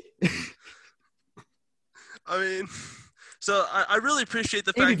 Andy. I mean, So I really appreciate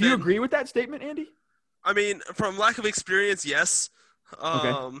the Andy, fact do you that, agree with that statement, Andy? I mean, from lack of experience, yes.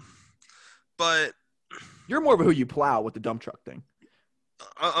 Okay. But You're more of a who you plow with the dump truck thing.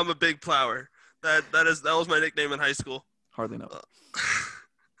 I'm a big plower. That was my nickname in high school. Hardly know.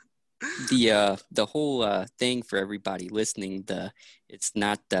 The whole thing for everybody listening, it's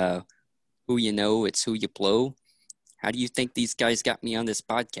not who you know, it's who you blow. How do you think these guys got me on this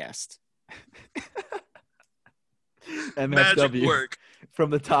podcast? MFW. Magic work. From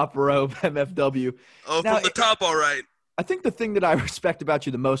the top rope, MFW. Oh, Now, from the top, all right. I think the thing that I respect about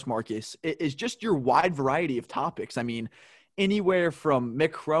you the most, Marcus, is just your wide variety of topics. I mean, anywhere from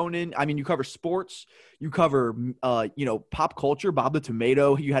Mick Cronin. I mean, you cover sports, you cover, pop culture. Bob the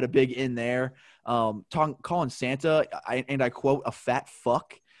Tomato, you had a big in there. Calling Santa, and I quote, a fat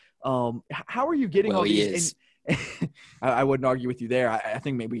fuck. How are you getting all these? I wouldn't argue with you there. I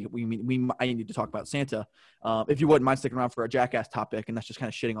think maybe I need to talk about Santa. If you wouldn't mind sticking around for our jackass topic, and that's just kind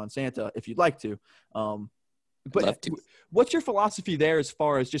of shitting on Santa, if you'd like to. But love to. What's your philosophy there as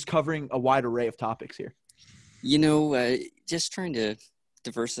far as just covering a wide array of topics here? Just trying to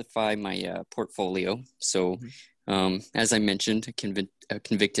diversify my portfolio. So, as I mentioned, a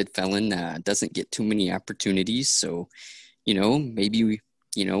convicted felon doesn't get too many opportunities. So, maybe,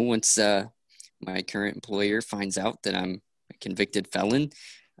 once my current employer finds out that I'm a convicted felon,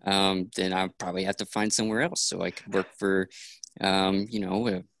 then I'll probably have to find somewhere else. So I could work for,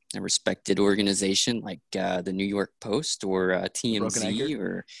 a respected organization like the New York Post or TMZ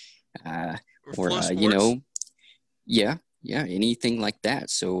or anything like that.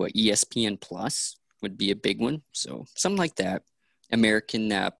 So ESPN Plus would be a big one. So something like that. American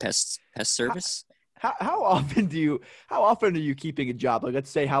Pest Service. How often are you keeping a job? Like, let's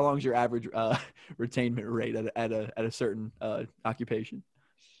say, how long is your average retainment rate at a certain occupation?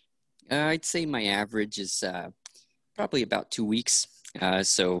 I'd say my average is probably about 2 weeks.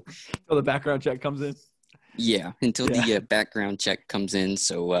 So until the background check comes in. Yeah, until the background check comes in.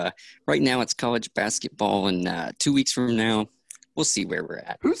 So right now it's college basketball, and 2 weeks from now, we'll see where we're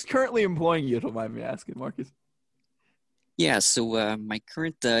at. Who's currently employing you? Don't mind me asking, Marcus. Yeah, so my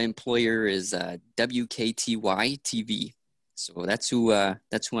current employer is WKTY TV. So that's who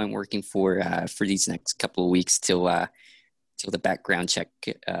I'm working for these next couple of weeks till the background check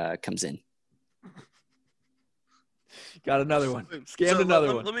comes in. Got another one. Scammed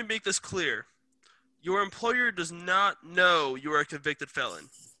another one. Let me make this clear. Your employer does not know you are a convicted felon.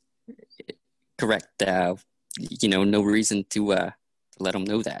 Correct. No reason to let them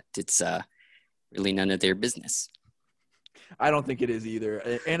know that. It's really none of their business. I don't think it is either.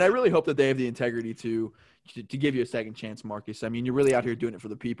 And I really hope that they have the integrity to give you a second chance, Marcus. I mean, you're really out here doing it for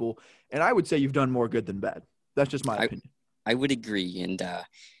the people. And I would say you've done more good than bad. That's just my opinion. I would agree. And,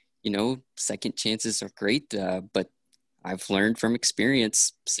 second chances are great. But I've learned from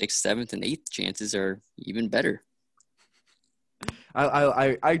experience, 6th, 7th, and 8th chances are even better.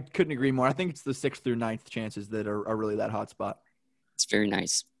 I couldn't agree more. I think it's the 6th through 9th chances that are really that hot spot. It's very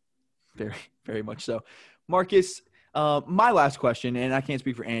nice. Very, very much so. Marcus, my last question, and I can't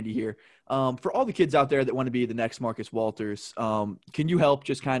speak for Andy here. For all the kids out there that want to be the next Marcus Walters, can you help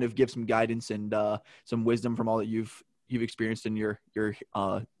just kind of give some guidance and some wisdom from all that you've experienced in your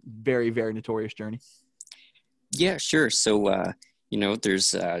very, very notorious journey? Yeah, sure. So,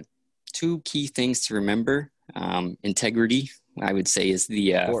 there's 2 key things to remember. Integrity, I would say, is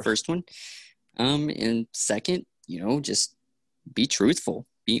the first one. And second, just be truthful,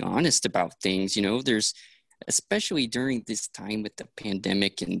 be honest about things. There's, especially during this time with the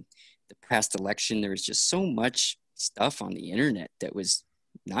pandemic and the past election, there was just so much stuff on the internet that was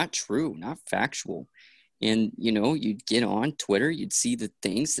not true, not factual. And, you'd get on Twitter, you'd see the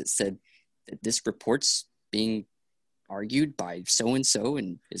things that said that this report's being argued by so-and-so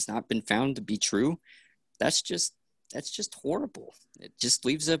and has not been found to be true. That's just horrible. It just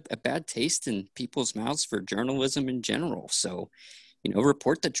leaves a bad taste in people's mouths for journalism in general. So,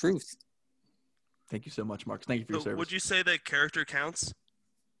 report the truth. Thank you so much, Mark. Thank you for your service. Would you say that character counts?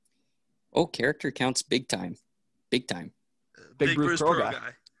 Oh, character counts big time. Big time. Big Bruce Pearl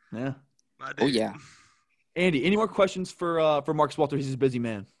guy. Yeah. Oh, yeah. Andy, any more questions for Marcus Walters? He's a busy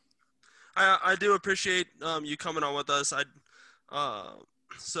man. I do appreciate you coming on with us.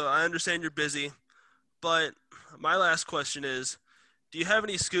 So I understand you're busy, but my last question is, do you have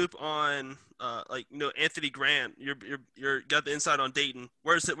any scoop on Anthony Grant? You're got the inside on Dayton.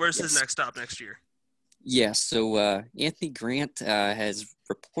 Where's his next stop next year? Yeah, so Anthony Grant has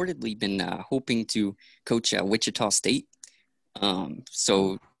reportedly been hoping to coach Wichita State.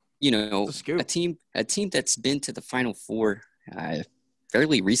 So a team that's been to the Final Four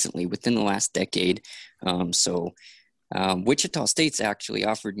fairly recently, within the last decade. So Wichita State's actually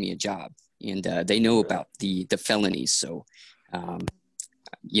offered me a job, and they know about the felonies. So,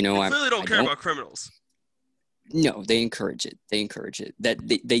 They clearly don't care about criminals. No, they encourage it. That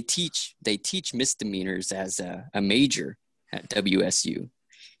they teach misdemeanors as a major at WSU,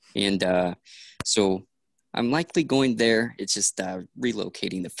 and so I'm likely going there. It's just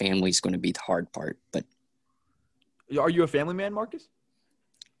relocating the family is going to be the hard part. But are you a family man, Marcus?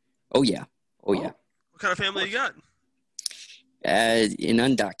 Oh yeah. What kind of family you got? An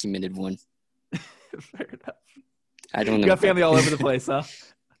undocumented one. Fair enough. I don't know. You got family all over the place, huh?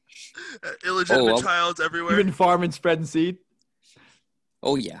 Illegitimate childs everywhere. You've been farming, spreading seed?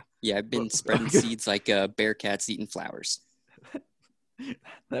 Oh, yeah. Yeah, I've been spreading seeds like bearcats eating flowers.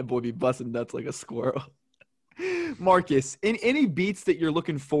 That boy be busting nuts like a squirrel. Marcus, any beats that you're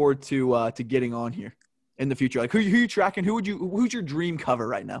looking forward to getting on here in the future? Like who you tracking? Who's your dream cover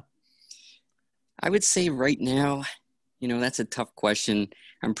right now? I would say right now, that's a tough question.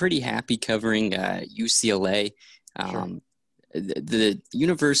 I'm pretty happy covering UCLA. Sure. The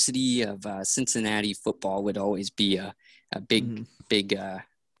University of Cincinnati football would always be a big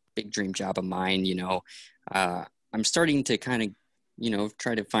dream job of mine. I'm starting to kind of,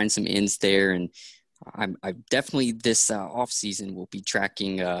 try to find some ends there. And I definitely this off season will be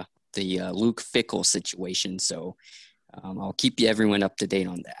tracking the Luke Fickell situation. So I'll keep everyone up to date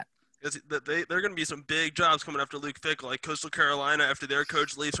on that. There are going to be some big jobs coming after Luke Fickell, like Coastal Carolina after their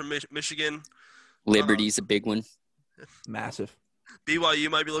coach leaves from Michigan. Liberty's a big one. Massive. BYU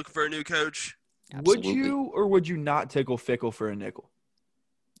might be looking for a new coach. Absolutely. Would you or would you not tickle Fickell for a nickel?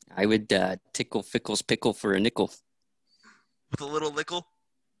 I would tickle Fickell's pickle for a nickel. With a little nickel?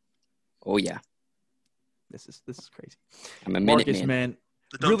 Oh, yeah. This is crazy. I'm a minute Marcus, man.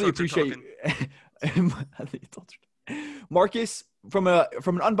 The Really appreciate you. Marcus, from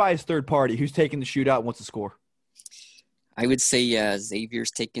an unbiased third party, who's taking the shootout and what's the score? I would say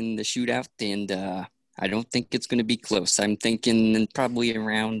Xavier's taking the shootout, and I don't think it's going to be close. I'm thinking probably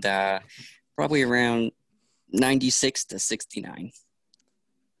around 96 to 69.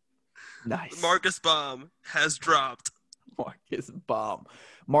 Nice. Marcus Baum has dropped. Marcus Baum.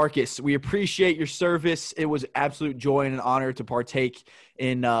 Marcus, we appreciate your service. It was absolute joy and an honor to partake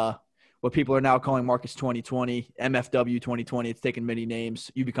in what people are now calling Marcus 2020, MFW 2020. It's taken many names.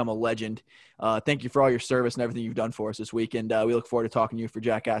 You become a legend. Thank you for all your service and everything you've done for us this week. And we look forward to talking to you for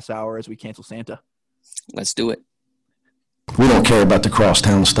Jackass Hour as we cancel Santa. Let's do it. We don't care about the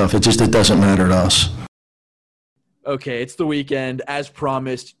Crosstown stuff. It doesn't matter to us. Okay, it's the weekend. As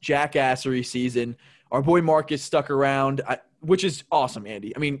promised, Jackassery season. Our boy Marcus stuck around, which is awesome,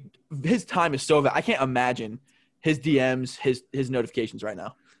 Andy. I mean, his time is so – I can't imagine his DMs, his notifications right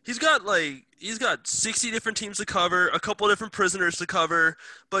now. He's got 60 different teams to cover, a couple of different prisoners to cover,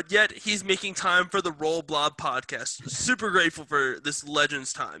 but yet he's making time for the Roll Blob podcast. Super grateful for this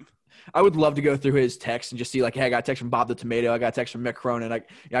Legends time. I would love to go through his text and just see hey, I got a text from Bob the Tomato. I got a text from Mick Cronin.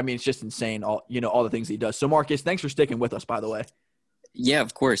 I mean, it's just insane, all the things he does. So, Marcus, thanks for sticking with us, by the way. Yeah,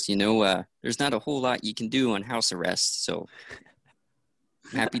 of course. There's not a whole lot you can do on house arrest, so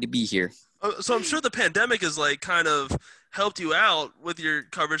I'm happy to be here. So I'm sure the pandemic has kind of helped you out with your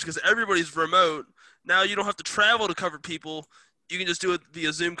coverage because everybody's remote. Now you don't have to travel to cover people. You can just do it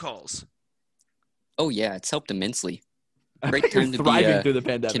via Zoom calls. Oh, yeah. It's helped immensely. Great time to be through the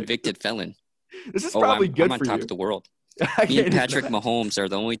pandemic. Convicted felon. This is probably good for you. I'm on top of the world. Me and Patrick Mahomes are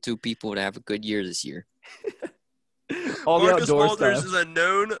the only two people to have a good year this year. Marcus Walters is a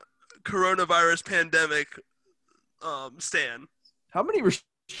known coronavirus pandemic stan. How many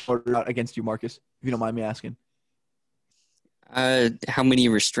restraining out against you, Marcus, if you don't mind me asking? How many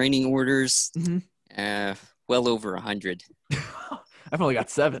restraining orders? Mm-hmm. Well over 100. I've only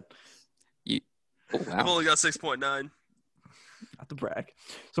got 7. Oh, wow. I've only got 6.9. Not to brag.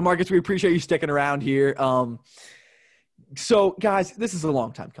 So, Marcus, we appreciate you sticking around here. So, guys, this is a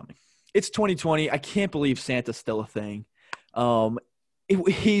long time coming. It's 2020. I can't believe Santa's still a thing.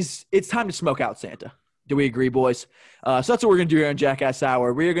 It's time to smoke out Santa. Do we agree, boys? So that's what we're going to do here on Jackass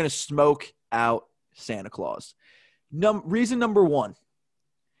Hour. We are going to smoke out Santa Claus. Reason number 1.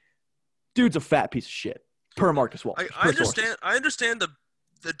 Dude's a fat piece of shit. Per Marcus Walters. I understand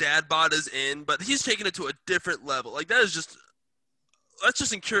the dad bod is in, but he's taking it to a different level. That's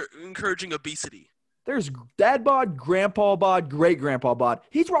just encouraging obesity. There's dad bod, grandpa bod, great-grandpa bod.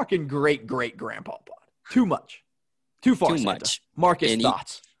 He's rocking great-great-grandpa bod. Too much. Too far, Too Santa. much. Marcus,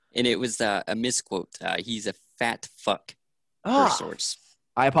 thoughts? And it was a misquote. He's a fat fuck, per source.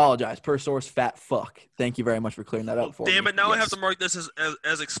 I apologize. Per source, fat fuck. Thank you very much for clearing that up for me. Damn it. Now I have to mark this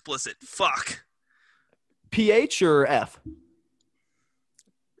as explicit. Fuck. PH or F?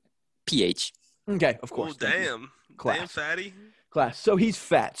 PH. Okay, of course. Oh, damn. Damn fatty. Class. So he's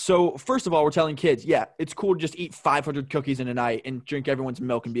fat. So first of all, we're telling kids, yeah, it's cool to just eat 500 cookies in a night and drink everyone's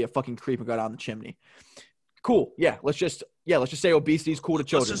milk and be a fucking creep and go down the chimney. Cool. Yeah. Let's just say obesity is cool to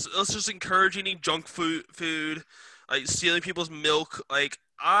children. Let's just encourage eating junk food, like stealing people's milk.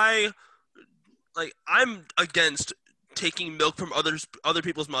 I'm against taking milk from other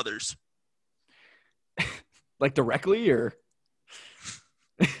people's mothers. Like directly or?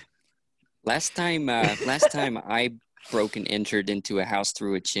 Last time I broke and entered into a house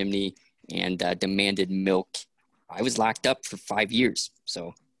through a chimney and demanded milk, I was locked up for 5 years.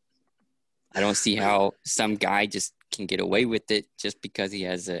 So I don't see how some guy just can get away with it just because he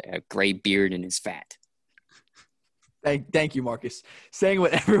has a gray beard and is fat. Thank you, Marcus. Saying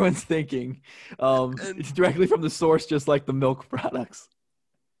what everyone's thinking. It's directly from the source, just like the milk products.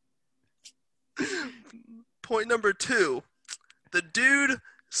 Point number 2. The dude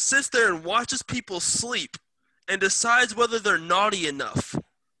sits there and watches people sleep and decides whether they're naughty enough.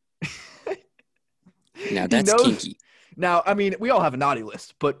 Now that's kinky. Now, I mean, we all have a naughty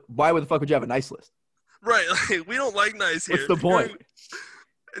list, but why the fuck would you have a nice list? Right. We don't like nice here. What's the point?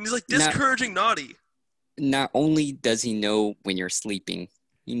 And he's like, discouraging naughty. Not only does he know when you're sleeping,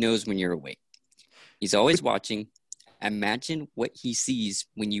 he knows when you're awake. He's always watching. Imagine what he sees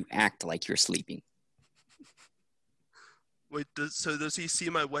when you act like you're sleeping. Wait, does he see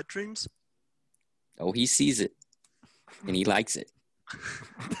my wet dreams? Oh, he sees it, and he likes it.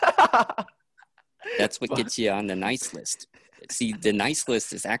 That's what gets you on the nice list. See, the nice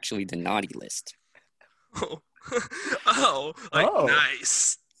list is actually the naughty list.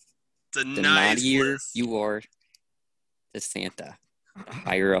 Nice. The nice naughtier list. You are, the Santa,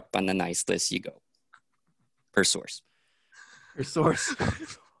 higher up on the nice list you go. Per source.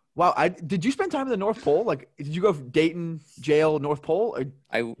 Wow, did you spend time in the North Pole? Like, did you go from Dayton jail, North Pole? Or...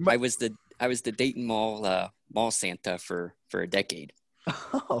 I was the Dayton mall Santa for a decade.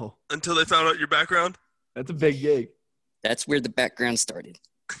 Oh. Until they found out your background? That's a big gig. That's where the background started.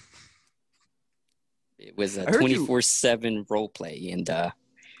 It was a 24/7 role play, and I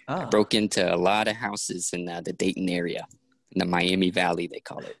broke into a lot of houses in the Dayton area, in the Miami Valley, they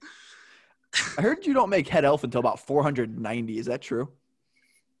call it. I heard you don't make head elf until about 490. Is that true?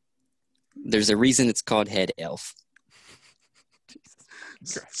 There's a reason it's called head elf.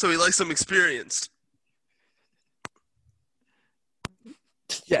 So he likes some experienced.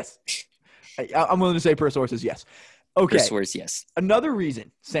 Yes. I'm willing to say per source is yes. Okay. Per source, yes. Another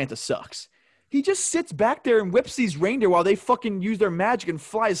reason Santa sucks. He just sits back there and whips these reindeer while they fucking use their magic and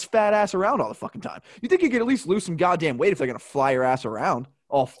fly his fat ass around all the fucking time. You think he could at least lose some goddamn weight if they're going to fly your ass around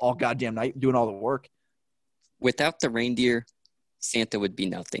all goddamn night doing all the work? Without the reindeer, Santa would be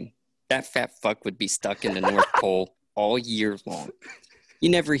nothing. That fat fuck would be stuck in the North Pole all year long. You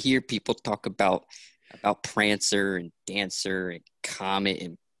never hear people talk about Prancer and Dancer and Comet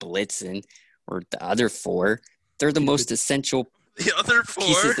and Blitzen or the other four. They're the most essential the other four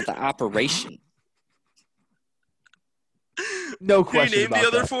pieces of the operation. No question. Can you name the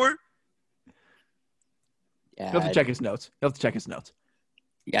other four? Yeah, You'll have to check his notes.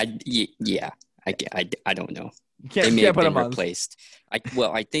 Yeah. I don't know. They may have been replaced.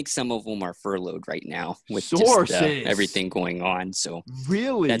 I think some of them are furloughed right now with just, everything going on. So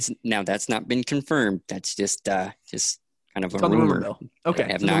really, that's not been confirmed. That's just kind of a rumor. Okay,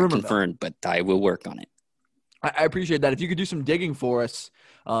 I have not confirmed, but I will work on it. I appreciate that. If you could do some digging for us,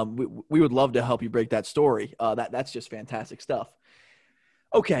 we would love to help you break that story. That's just fantastic stuff.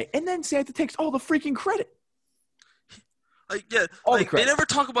 Okay, and then Santa takes all the freaking credit. They never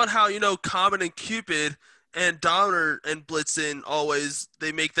talk about how Comet and Cupid and Donner and Blitzen always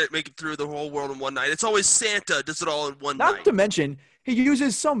they make it through the whole world in one night. It's always Santa does it all in one night. Not to mention he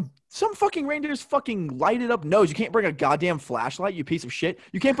uses some fucking reindeer's fucking lighted up nose. You can't bring a goddamn flashlight, you piece of shit.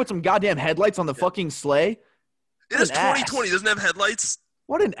 You can't put some goddamn headlights on the fucking sleigh. It is 2020. Doesn't have headlights.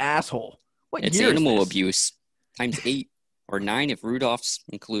 What an asshole. It's animal abuse times 8 or 9 if Rudolph's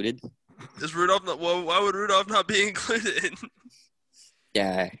included. Is Rudolph not? Well, why would Rudolph not be included?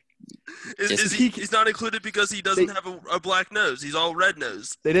 Yeah. He's not included because he doesn't have a black nose. He's all red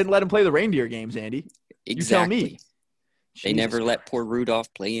nose. They didn't let him play the reindeer games, Andy. Exactly. You tell me. They never let poor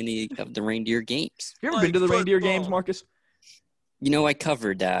Rudolph play any of the reindeer games. You ever been to the reindeer games, Marcus? I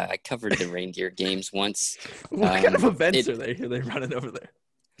covered the reindeer games once. What kind of events are they running over there?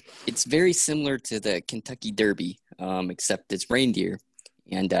 It's very similar to the Kentucky Derby, except it's reindeer,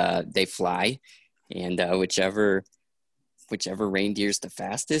 and they fly, and whichever reindeer's the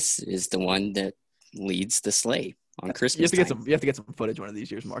fastest is the one that leads the sleigh on Christmas. You have to get some footage one of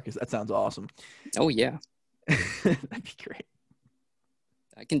these years, Marcus. That sounds awesome. Oh yeah, that'd be great.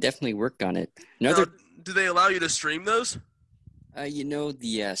 I can definitely work on it. Now, do they allow you to stream those?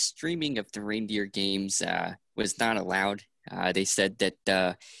 The streaming of the reindeer games was not allowed. They said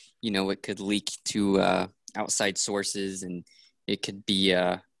that, it could leak to outside sources and it could be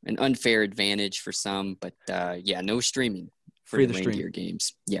an unfair advantage for some. But, no streaming for the reindeer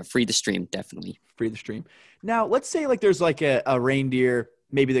games. Yeah, free to stream, definitely. Free to stream. Now, let's say like there's like a reindeer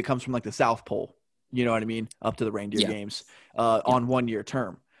maybe that comes from like the South Pole, you know what I mean, up to the reindeer games on 1 year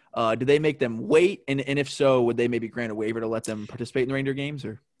term. Do they make them wait? And if so, would they maybe grant a waiver to let them participate in the reindeer games?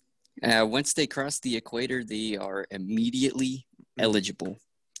 Or once they cross the equator, they are immediately eligible.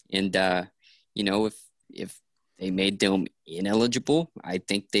 And, if they made them ineligible, I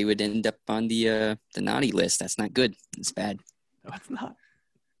think they would end up on the naughty list. That's not good. It's bad. No, it's not.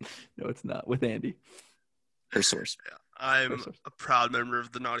 No, it's not. With Andy. Per source. Yeah, I'm a proud member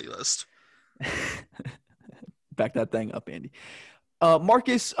of the naughty list. Back that thing up, Andy.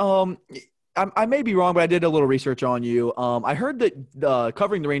 Marcus, I may be wrong, but I did a little research on you. I heard that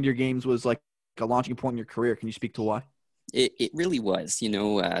covering the reindeer games was like a launching point in your career. Can you speak to why? It really was.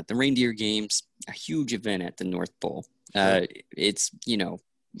 The reindeer games, a huge event at the North Pole. It's,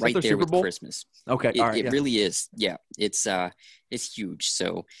 right there with Christmas. Okay. It really is. Yeah. It's huge.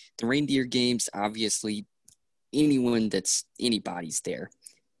 So the reindeer games, obviously anybody's there.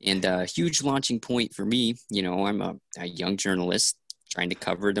 And a huge launching point for me, I'm a young journalist trying to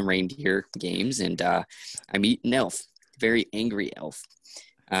cover the reindeer games, and I meet an elf, very angry elf.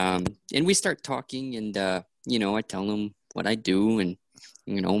 And we start talking, and, I tell him what I do and,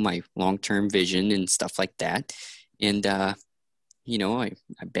 my long-term vision and stuff like that. And, I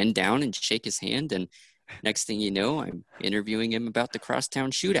bend down and shake his hand, and next thing you know, I'm interviewing him about the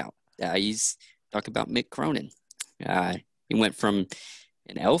Crosstown Shootout. He's talking about Mick Cronin. He went from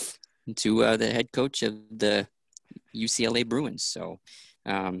an elf to the head coach of the UCLA Bruins. So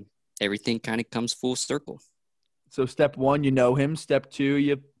everything kind of comes full circle. So step one, you know him. Step two,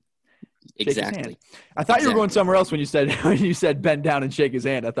 you shake his hand. I thought you were going somewhere else when you said bend down and shake his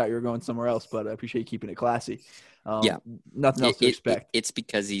hand. I thought you were going somewhere else, but I appreciate you keeping it classy. Nothing else to expect. It's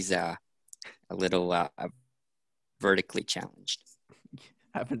because he's a little vertically challenged.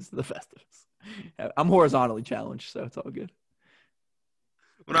 Happens to the best of us. I'm horizontally challenged, so it's all good.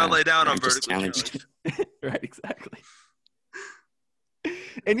 When I lay down, I'm vertically challenged. Right, exactly.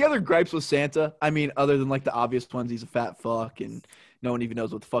 Any other gripes with Santa? I mean, other than like the obvious ones, he's a fat fuck and no one even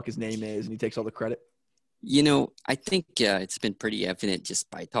knows what the fuck his name is and he takes all the credit. I think it's been pretty evident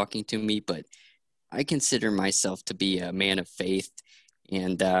just by talking to me, but I consider myself to be a man of faith.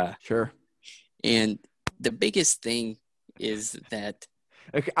 And sure. And the biggest thing is that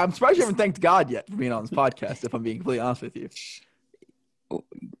okay, I'm surprised you haven't thanked God yet for being on this podcast, if I'm being completely honest with you.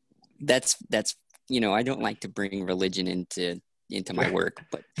 That's I don't like to bring religion into my work,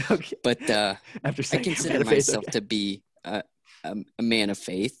 but okay. But I consider myself to be a man of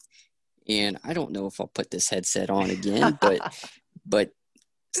faith, and I don't know if I'll put this headset on again, but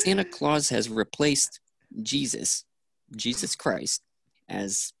Santa Claus has replaced Jesus Christ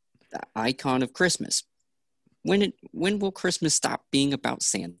as the icon of Christmas. When will Christmas stop being about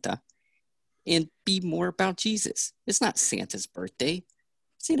Santa and be more about Jesus? It's not Santa's birthday.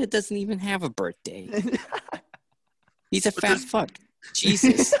 Santa doesn't even have a birthday. He's a fat fuck.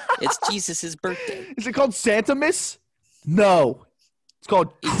 Jesus. It's Jesus' birthday. Is it called Santa Miss? No. It's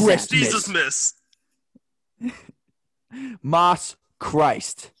called Christmas. Jesus Miss. Moss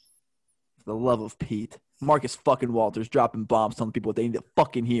Christ. For the love of Pete. Marcus fucking Walters dropping bombs, telling people what they need to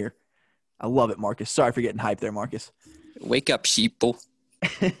fucking hear. I love it, Marcus. Sorry for getting hyped there, Marcus. Wake up, sheeple.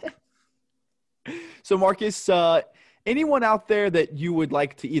 So, Marcus, anyone out there that you would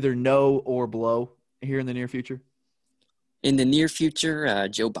like to either know or blow here in the near future? In the near future,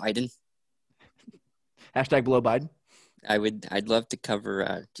 Joe Biden. Hashtag blow Biden. I'd love to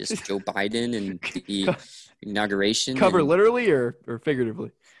cover just Joe Biden and the inauguration. Cover literally or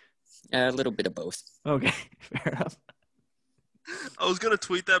figuratively? A little bit of both. Okay, fair enough. I was going to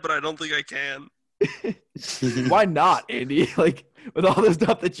tweet that, but I don't think I can. Why not, Andy? Like, with all the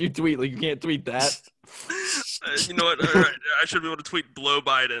stuff that you tweet, like, you can't tweet that. You know what? All right. I should be able to tweet blow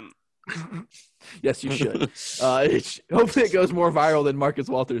Biden. Yes, you should. Hopefully it goes more viral than Marcus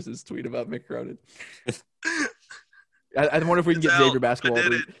Walters' tweet about Mick Cronin. I wonder if we can get Xavier Basketball.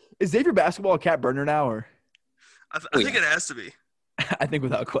 Is Xavier Basketball a cat burner now? Or I think it has to be. I think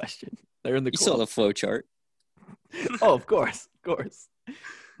without question. They're in the club. You saw the flow chart. Oh, of course.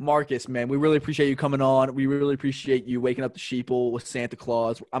 Marcus, man, we really appreciate you coming on. We really appreciate you waking up the sheeple with Santa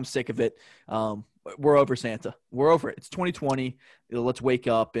Claus. I'm sick of it. We're over Santa. We're over it. It's 2020. Let's wake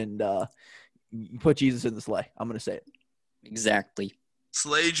up and put Jesus in the sleigh. I'm going to say it. Exactly.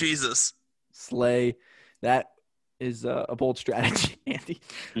 Slay Jesus. Slay. That is a bold strategy, Andy.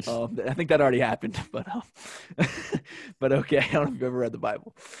 I think that already happened, but okay. I don't know if you've ever read the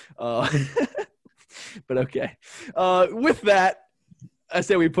Bible. But okay. With that, I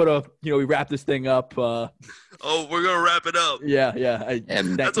say we we wrap this thing up. We're gonna wrap it up. Yeah.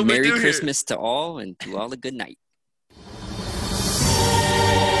 That's what Merry we do Christmas to all, and to all a good night.